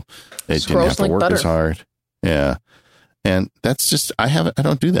 So it didn't have to work as hard. Yeah. And that's just, I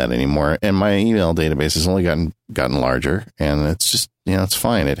don't do that anymore. And my email database has only gotten larger, and it's just, it's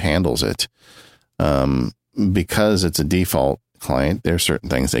fine. It handles it. Because it's a default client, there's certain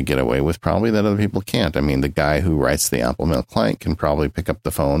things they get away with probably that other people can't. I mean, the guy who writes the Apple Mail client can probably pick up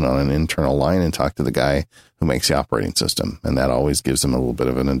the phone on an internal line and talk to the guy who makes the operating system. And that always gives them a little bit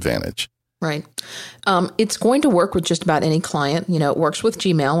of an advantage. Right. It's going to work with just about any client. It works with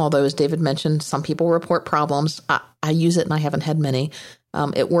Gmail, although, as David mentioned, some people report problems. I use it and I haven't had many.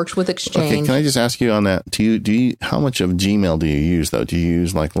 It works with Exchange. Okay, can I just ask you on that? Do you how much of Gmail do you use, though? Do you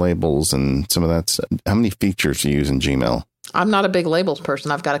use like labels and some of that stuff? How many features do you use in Gmail? I'm not a big labels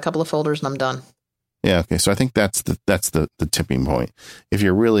person. I've got a couple of folders and I'm done. Yeah. Okay. So I think that's the tipping point. If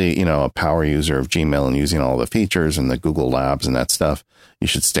you're really, a power user of Gmail and using all the features and the Google Labs and that stuff, you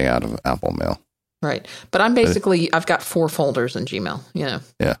should stay out of Apple Mail. Right. But I've got 4 folders in Gmail, Yeah.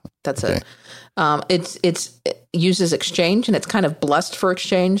 That's it. It uses Exchange, and it's kind of blessed for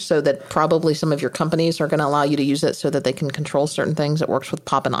Exchange, so that probably some of your companies are going to allow you to use it so that they can control certain things. It works with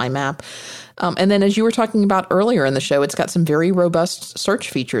POP and IMAP. And then, as you were talking about earlier in the show, it's got some very robust search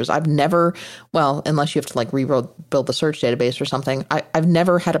features. I've never, unless you have to rebuild the search database or something, I've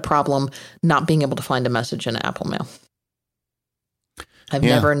never had a problem not being able to find a message in Apple Mail. I've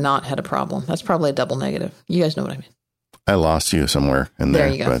never not had a problem. That's probably a double negative. You guys know what I mean. I lost you somewhere in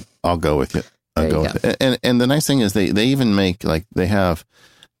there, but I'll go with you. I'll go with it. And the nice thing is they even make, they have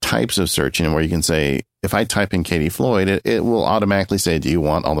types of search, where you can say, if I type in Katie Floyd, it will automatically say, do you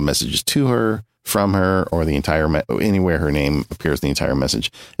want all the messages to her, from her, or the entire, anywhere her name appears in the entire message.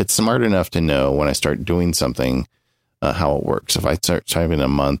 It's smart enough to know when I start doing something, how it works. If I start typing a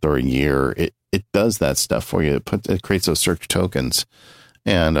month or a year, it does that stuff for you. It creates those search tokens.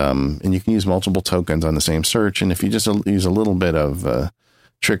 And you can use multiple tokens on the same search. And if you just use a little bit of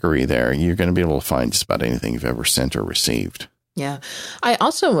trickery there, you're going to be able to find just about anything you've ever sent or received. Yeah.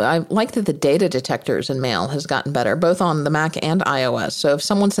 I like that the data detectors in Mail has gotten better, both on the Mac and iOS. So if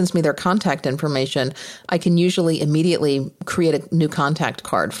someone sends me their contact information, I can usually immediately create a new contact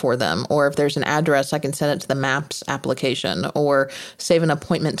card for them. Or if there's an address, I can send it to the Maps application or save an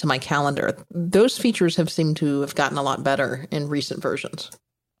appointment to my calendar. Those features have seemed to have gotten a lot better in recent versions.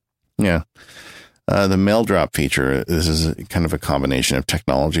 Yeah. The mail drop feature, this is kind of a combination of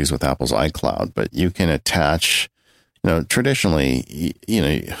technologies with Apple's iCloud, but you can attach, traditionally,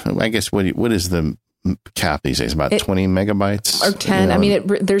 I guess what is the cap these days? About 20 megabytes? Or 10. I mean,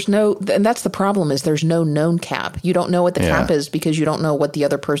 there's no, and that's the problem is there's no known cap. You don't know what the cap is because you don't know what the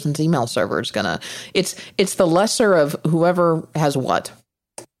other person's email server is going to, it's the lesser of whoever has what.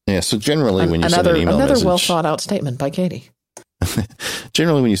 Yeah. So generally when you send an email message. Another well thought out statement by Katie.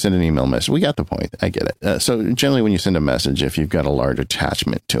 Generally, when you send an email message, we got the point. I get it. So generally, when you send a message, if you've got a large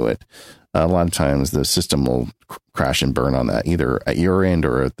attachment to it, a lot of times the system will crash and burn on that, either at your end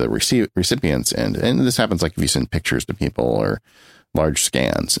or at the recipient's end. And this happens like if you send pictures to people or large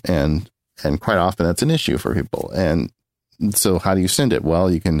scans. And quite often that's an issue for people. And So how do you send it?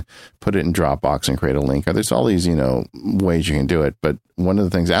 Well, you can put it in Dropbox and create a link. There's all these, ways you can do it. But one of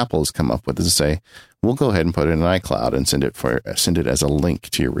the things Apple has come up with is to say, we'll go ahead and put it in iCloud and send it as a link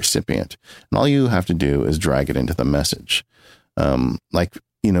to your recipient. And all you have to do is drag it into the message.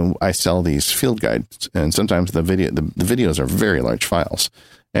 I sell these field guides, and sometimes the videos are very large files.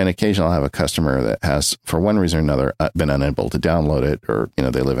 And occasionally I'll have a customer that has, for one reason or another, been unable to download it, or,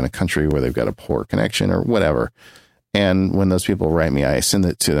 they live in a country where they've got a poor connection or whatever. And when those people write me, I send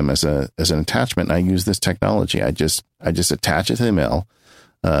it to them as an attachment. And I use this technology. I just attach it to the mail.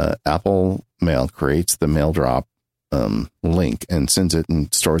 Apple Mail creates the mail drop link and sends it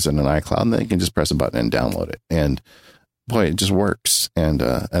and stores it in iCloud, and then you can just press a button and download it. And boy, it just works. And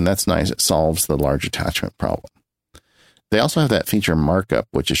that's nice. It solves the large attachment problem. They also have that feature markup,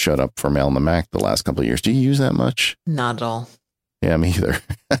 which has showed up for Mail on the Mac the last couple of years. Do you use that much? Not at all. Yeah, me either.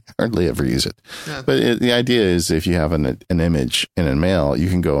 I hardly ever use it. Yeah. But the idea is if you have an image in a mail, you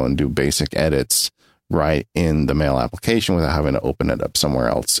can go and do basic edits right in the mail application without having to open it up somewhere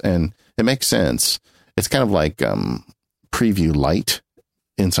else. And it makes sense. It's kind of like Preview Lite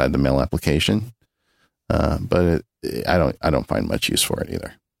inside the mail application. But I don't find much use for it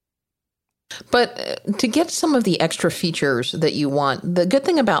either. But to get some of the extra features that you want, the good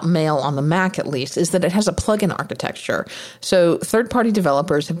thing about Mail on the Mac, at least, is that it has a plugin architecture. So third-party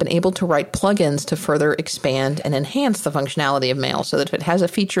developers have been able to write plugins to further expand and enhance the functionality of Mail, so that if it has a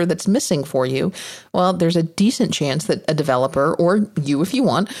feature that's missing for you, well, there's a decent chance that a developer, or you if you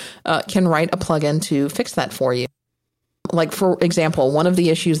want, can write a plugin to fix that for you. Like, for example, one of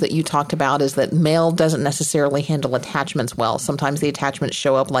the issues that you talked about is that Mail doesn't necessarily handle attachments well. Sometimes the attachments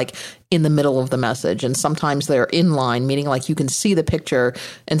show up like in the middle of the message, and sometimes they're inline, meaning like you can see the picture,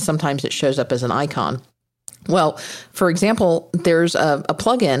 and sometimes it shows up as an icon. Well, for example, there's a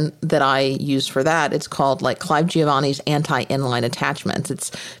plugin that I use for that. It's called like Clive Giovanni's Anti-Inline Attachments.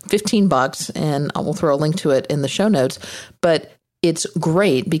 It's $15, and I will throw a link to it in the show notes. But it's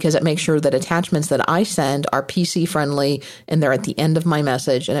great because it makes sure that attachments that I send are PC friendly and they're at the end of my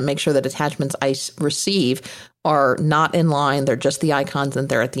message. And it makes sure that attachments I receive are not in line. They're just the icons and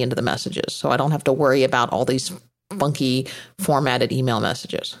they're at the end of the messages. So I don't have to worry about all these funky formatted email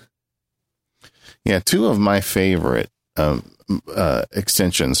messages. Yeah. Two of my favorite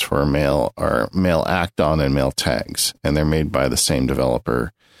extensions for Mail are Mail Act-On and Mail Tags, and they're made by the same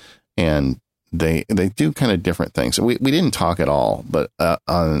developer. And they do kind of different things. We didn't talk at all, but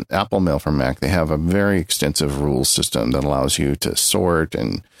on Apple Mail for Mac, they have a very extensive rules system that allows you to sort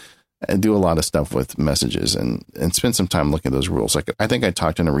and do a lot of stuff with messages and spend some time looking at those rules. Like I think I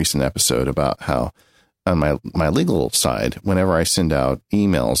talked in a recent episode about how on my legal side, whenever I send out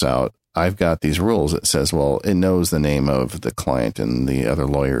emails out, I've got these rules that says, well, it knows the name of the client and the other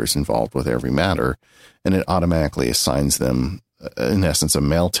lawyers involved with every matter, and it automatically assigns them, in essence, a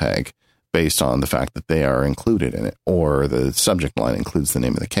mail tag based on the fact that they are included in it, or the subject line includes the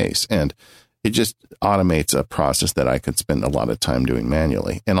name of the case. And it just automates a process that I could spend a lot of time doing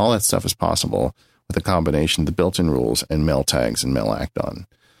manually. And all that stuff is possible with a combination of the built-in rules and mail tags and Mail Act-On.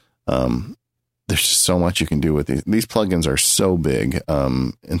 There's just so much you can do with these. These plugins are so big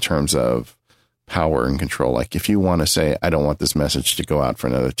in terms of power and control. Like if you want to say, I don't want this message to go out for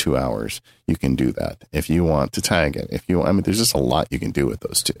another 2 hours, you can do that. If you want to tag it, there's just a lot you can do with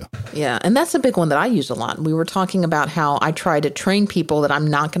those two. Yeah. And that's a big one that I use a lot. We were talking about how I try to train people that I'm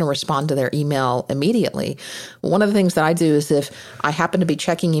not going to respond to their email immediately. One of the things that I do is if I happen to be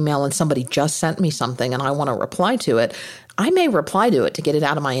checking email and somebody just sent me something and I want to reply to it, I may reply to it to get it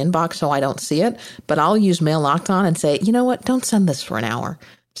out of my inbox so I don't see it, but I'll use Mail Act-On and say, you know what, don't send this for an hour.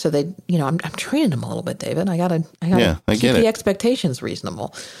 So they, I'm training them a little bit, David. I gotta keep the expectations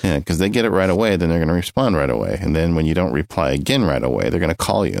reasonable. Yeah, because they get it right away, then they're going to respond right away, and then when you don't reply again right away, they're going to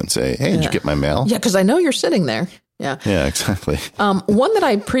call you and say, "Hey, did you get my mail?" Yeah, because I know you're sitting there. Yeah, exactly. One that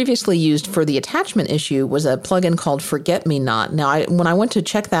I previously used for the attachment issue was a plugin called Forget Me Not. Now, when I went to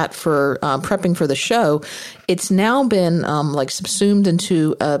check that for prepping for the show, it's now been subsumed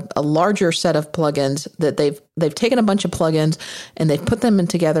into a larger set of plugins that they've taken a bunch of plugins and they've put them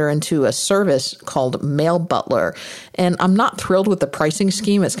together into a service called Mail Butler. And I'm not thrilled with the pricing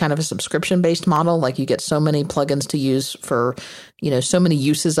scheme. It's kind of a subscription-based model. Like you get so many plugins to use for, so many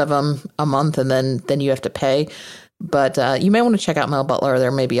uses of them a month, and then you have to pay. But you may want to check out Mail Butler.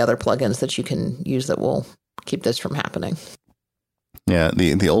 There may be other plugins that you can use that will keep this from happening. Yeah,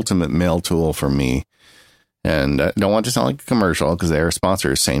 the ultimate mail tool for me, and I don't want to sound like a commercial because their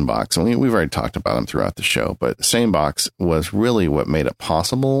sponsor is SaneBox, and we've already talked about them throughout the show, but SaneBox was really what made it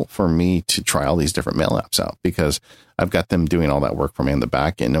possible for me to try all these different mail apps out, because I've got them doing all that work for me in the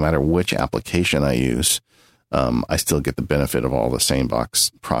back end, no matter which application I use. I still get the benefit of all the same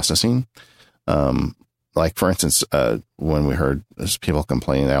box processing. Like, for instance, when we heard people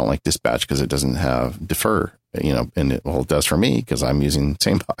complaining they don't like Dispatch because it doesn't have defer, and it does for me because I'm using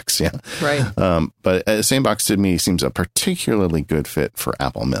SaneBox. Yeah. Right. But SaneBox to me seems a particularly good fit for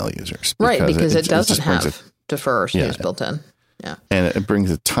Apple Mail users. Because it doesn't have defer snooze built in. Yeah. And it brings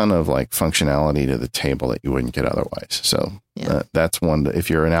a ton of like functionality to the table that you wouldn't get otherwise. So that's one. If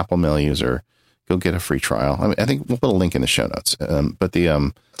you're an Apple Mail user, go get a free trial. I mean, I think we'll put a link in the show notes. But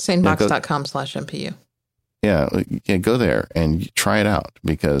the sanebox.com/MPU. Yeah, go there and try it out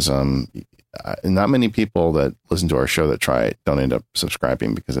because not many people that listen to our show that try it don't end up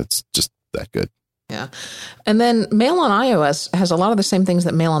subscribing because it's just that good. Yeah. And then Mail on iOS has a lot of the same things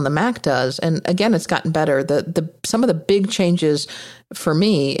that Mail on the Mac does. And again, it's gotten better. Some of the big changes for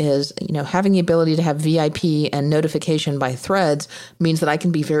me is, having the ability to have VIP and notification by threads means that I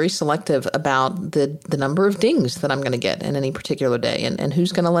can be very selective about the number of dings that I'm going to get in any particular day and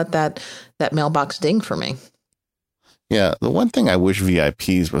who's going to let that mailbox ding for me. Yeah, the one thing I wish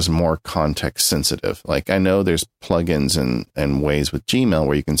VIPs was more context sensitive. Like, I know there's plugins and ways with Gmail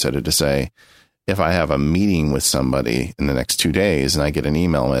where you can set it to say, if I have a meeting with somebody in the next 2 days and I get an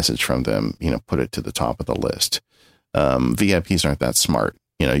email message from them, put it to the top of the list. VIPs aren't that smart.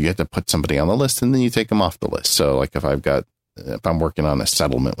 You have to put somebody on the list and then you take them off the list. So like if I'm working on a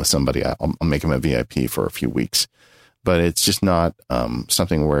settlement with somebody, I'll make them a VIP for a few weeks, but it's just not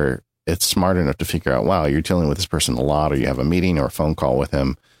something where it's smart enough to figure out, wow, you're dealing with this person a lot, or you have a meeting or a phone call with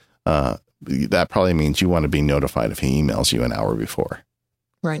him. That probably means you want to be notified if he emails you an hour before.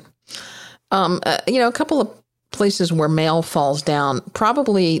 Right. A couple of places where Mail falls down,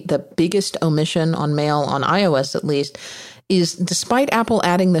 probably the biggest omission on Mail on iOS, at least, is despite Apple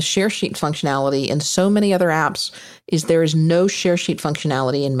adding the share sheet functionality in so many other apps, there is no share sheet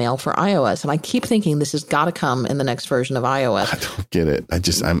functionality in Mail for iOS. And I keep thinking this has got to come in the next version of iOS. I don't get it.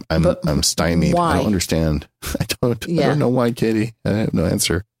 I'm stymied. Why? I don't understand. I don't know why, Katie. I have no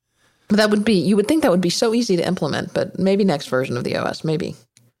answer. But you would think that would be so easy to implement, but maybe next version of the OS, maybe.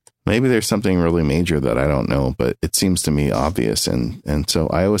 Maybe there's something really major that I don't know, but it seems to me obvious. And so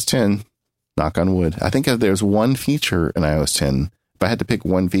iOS 10, knock on wood. I think if there's one feature in iOS 10, if I had to pick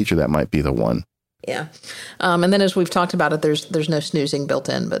one feature, that might be the one. Yeah. And then as we've talked about it, there's no snoozing built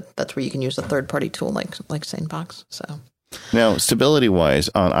in, but that's where you can use a third-party tool like SaneBox. So now, stability-wise,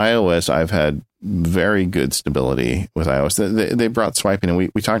 on iOS, I've had very good stability with iOS. They brought swiping,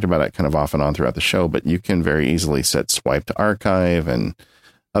 and we talked about it kind of off and on throughout the show, but you can very easily set swipe to archive and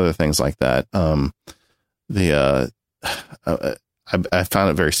other things like that. I found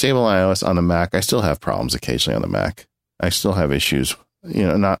it very stable on iOS. On the Mac, I still have problems occasionally on the Mac. I still have issues,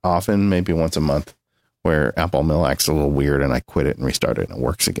 not often, maybe once a month, where Apple Mail acts a little weird and I quit it and restart it and it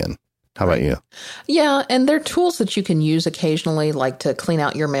works again. How about you? Yeah, and there are tools that you can use occasionally, like to clean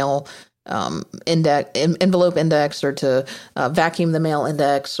out your mail envelope index, or to vacuum the mail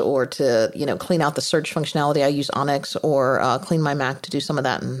index, or to clean out the search functionality. I use Onyx or Clean My Mac to do some of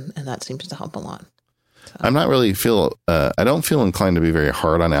that, and that seems to help a lot. So. I don't feel inclined to be very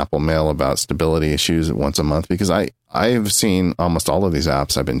hard on Apple Mail about stability issues once a month, because I've seen almost all of these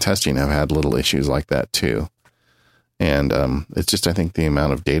apps I've been testing have had little issues like that too. And it's just, I think, the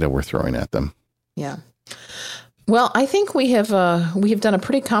amount of data we're throwing at them. Yeah. Well, I think we have done a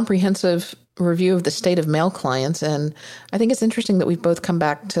pretty comprehensive review of the state of Mail clients, and I think it's interesting that we've both come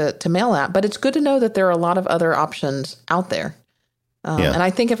back to Mail app, but it's good to know that there are a lot of other options out there. And I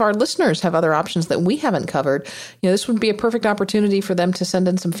think if our listeners have other options that we haven't covered, this would be a perfect opportunity for them to send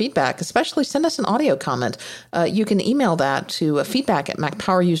in some feedback, especially send us an audio comment. You can email that to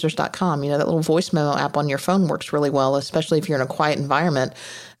feedback@macpowerusers.com. That little voice memo app on your phone works really well, especially if you're in a quiet environment.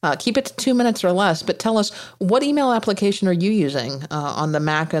 Keep it to 2 minutes or less, but tell us, what email application are you using on the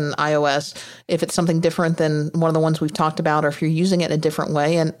Mac and iOS, if it's something different than one of the ones we've talked about, or if you're using it in a different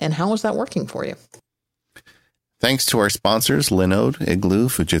way, and how is that working for you? Thanks to our sponsors, Linode, Igloo,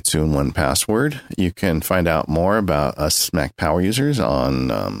 Fujitsu, and 1Password. You can find out more about us Mac Power Users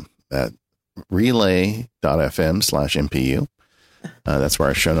on at relay.fm/MPU. That's where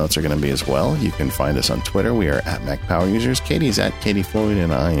our show notes are going to be as well. You can find us on Twitter. We are at Mac Power Users. Katie's at Katie Floyd,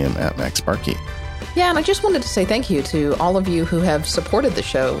 and I am at Mac Sparky. Yeah, and I just wanted to say thank you to all of you who have supported the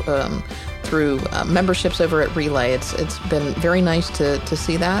show through memberships over at Relay. It's been very nice to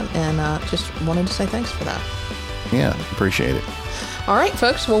see that, and just wanted to say thanks for that. Yeah, appreciate it. All right,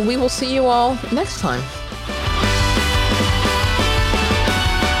 folks. Well, we will see you all next time.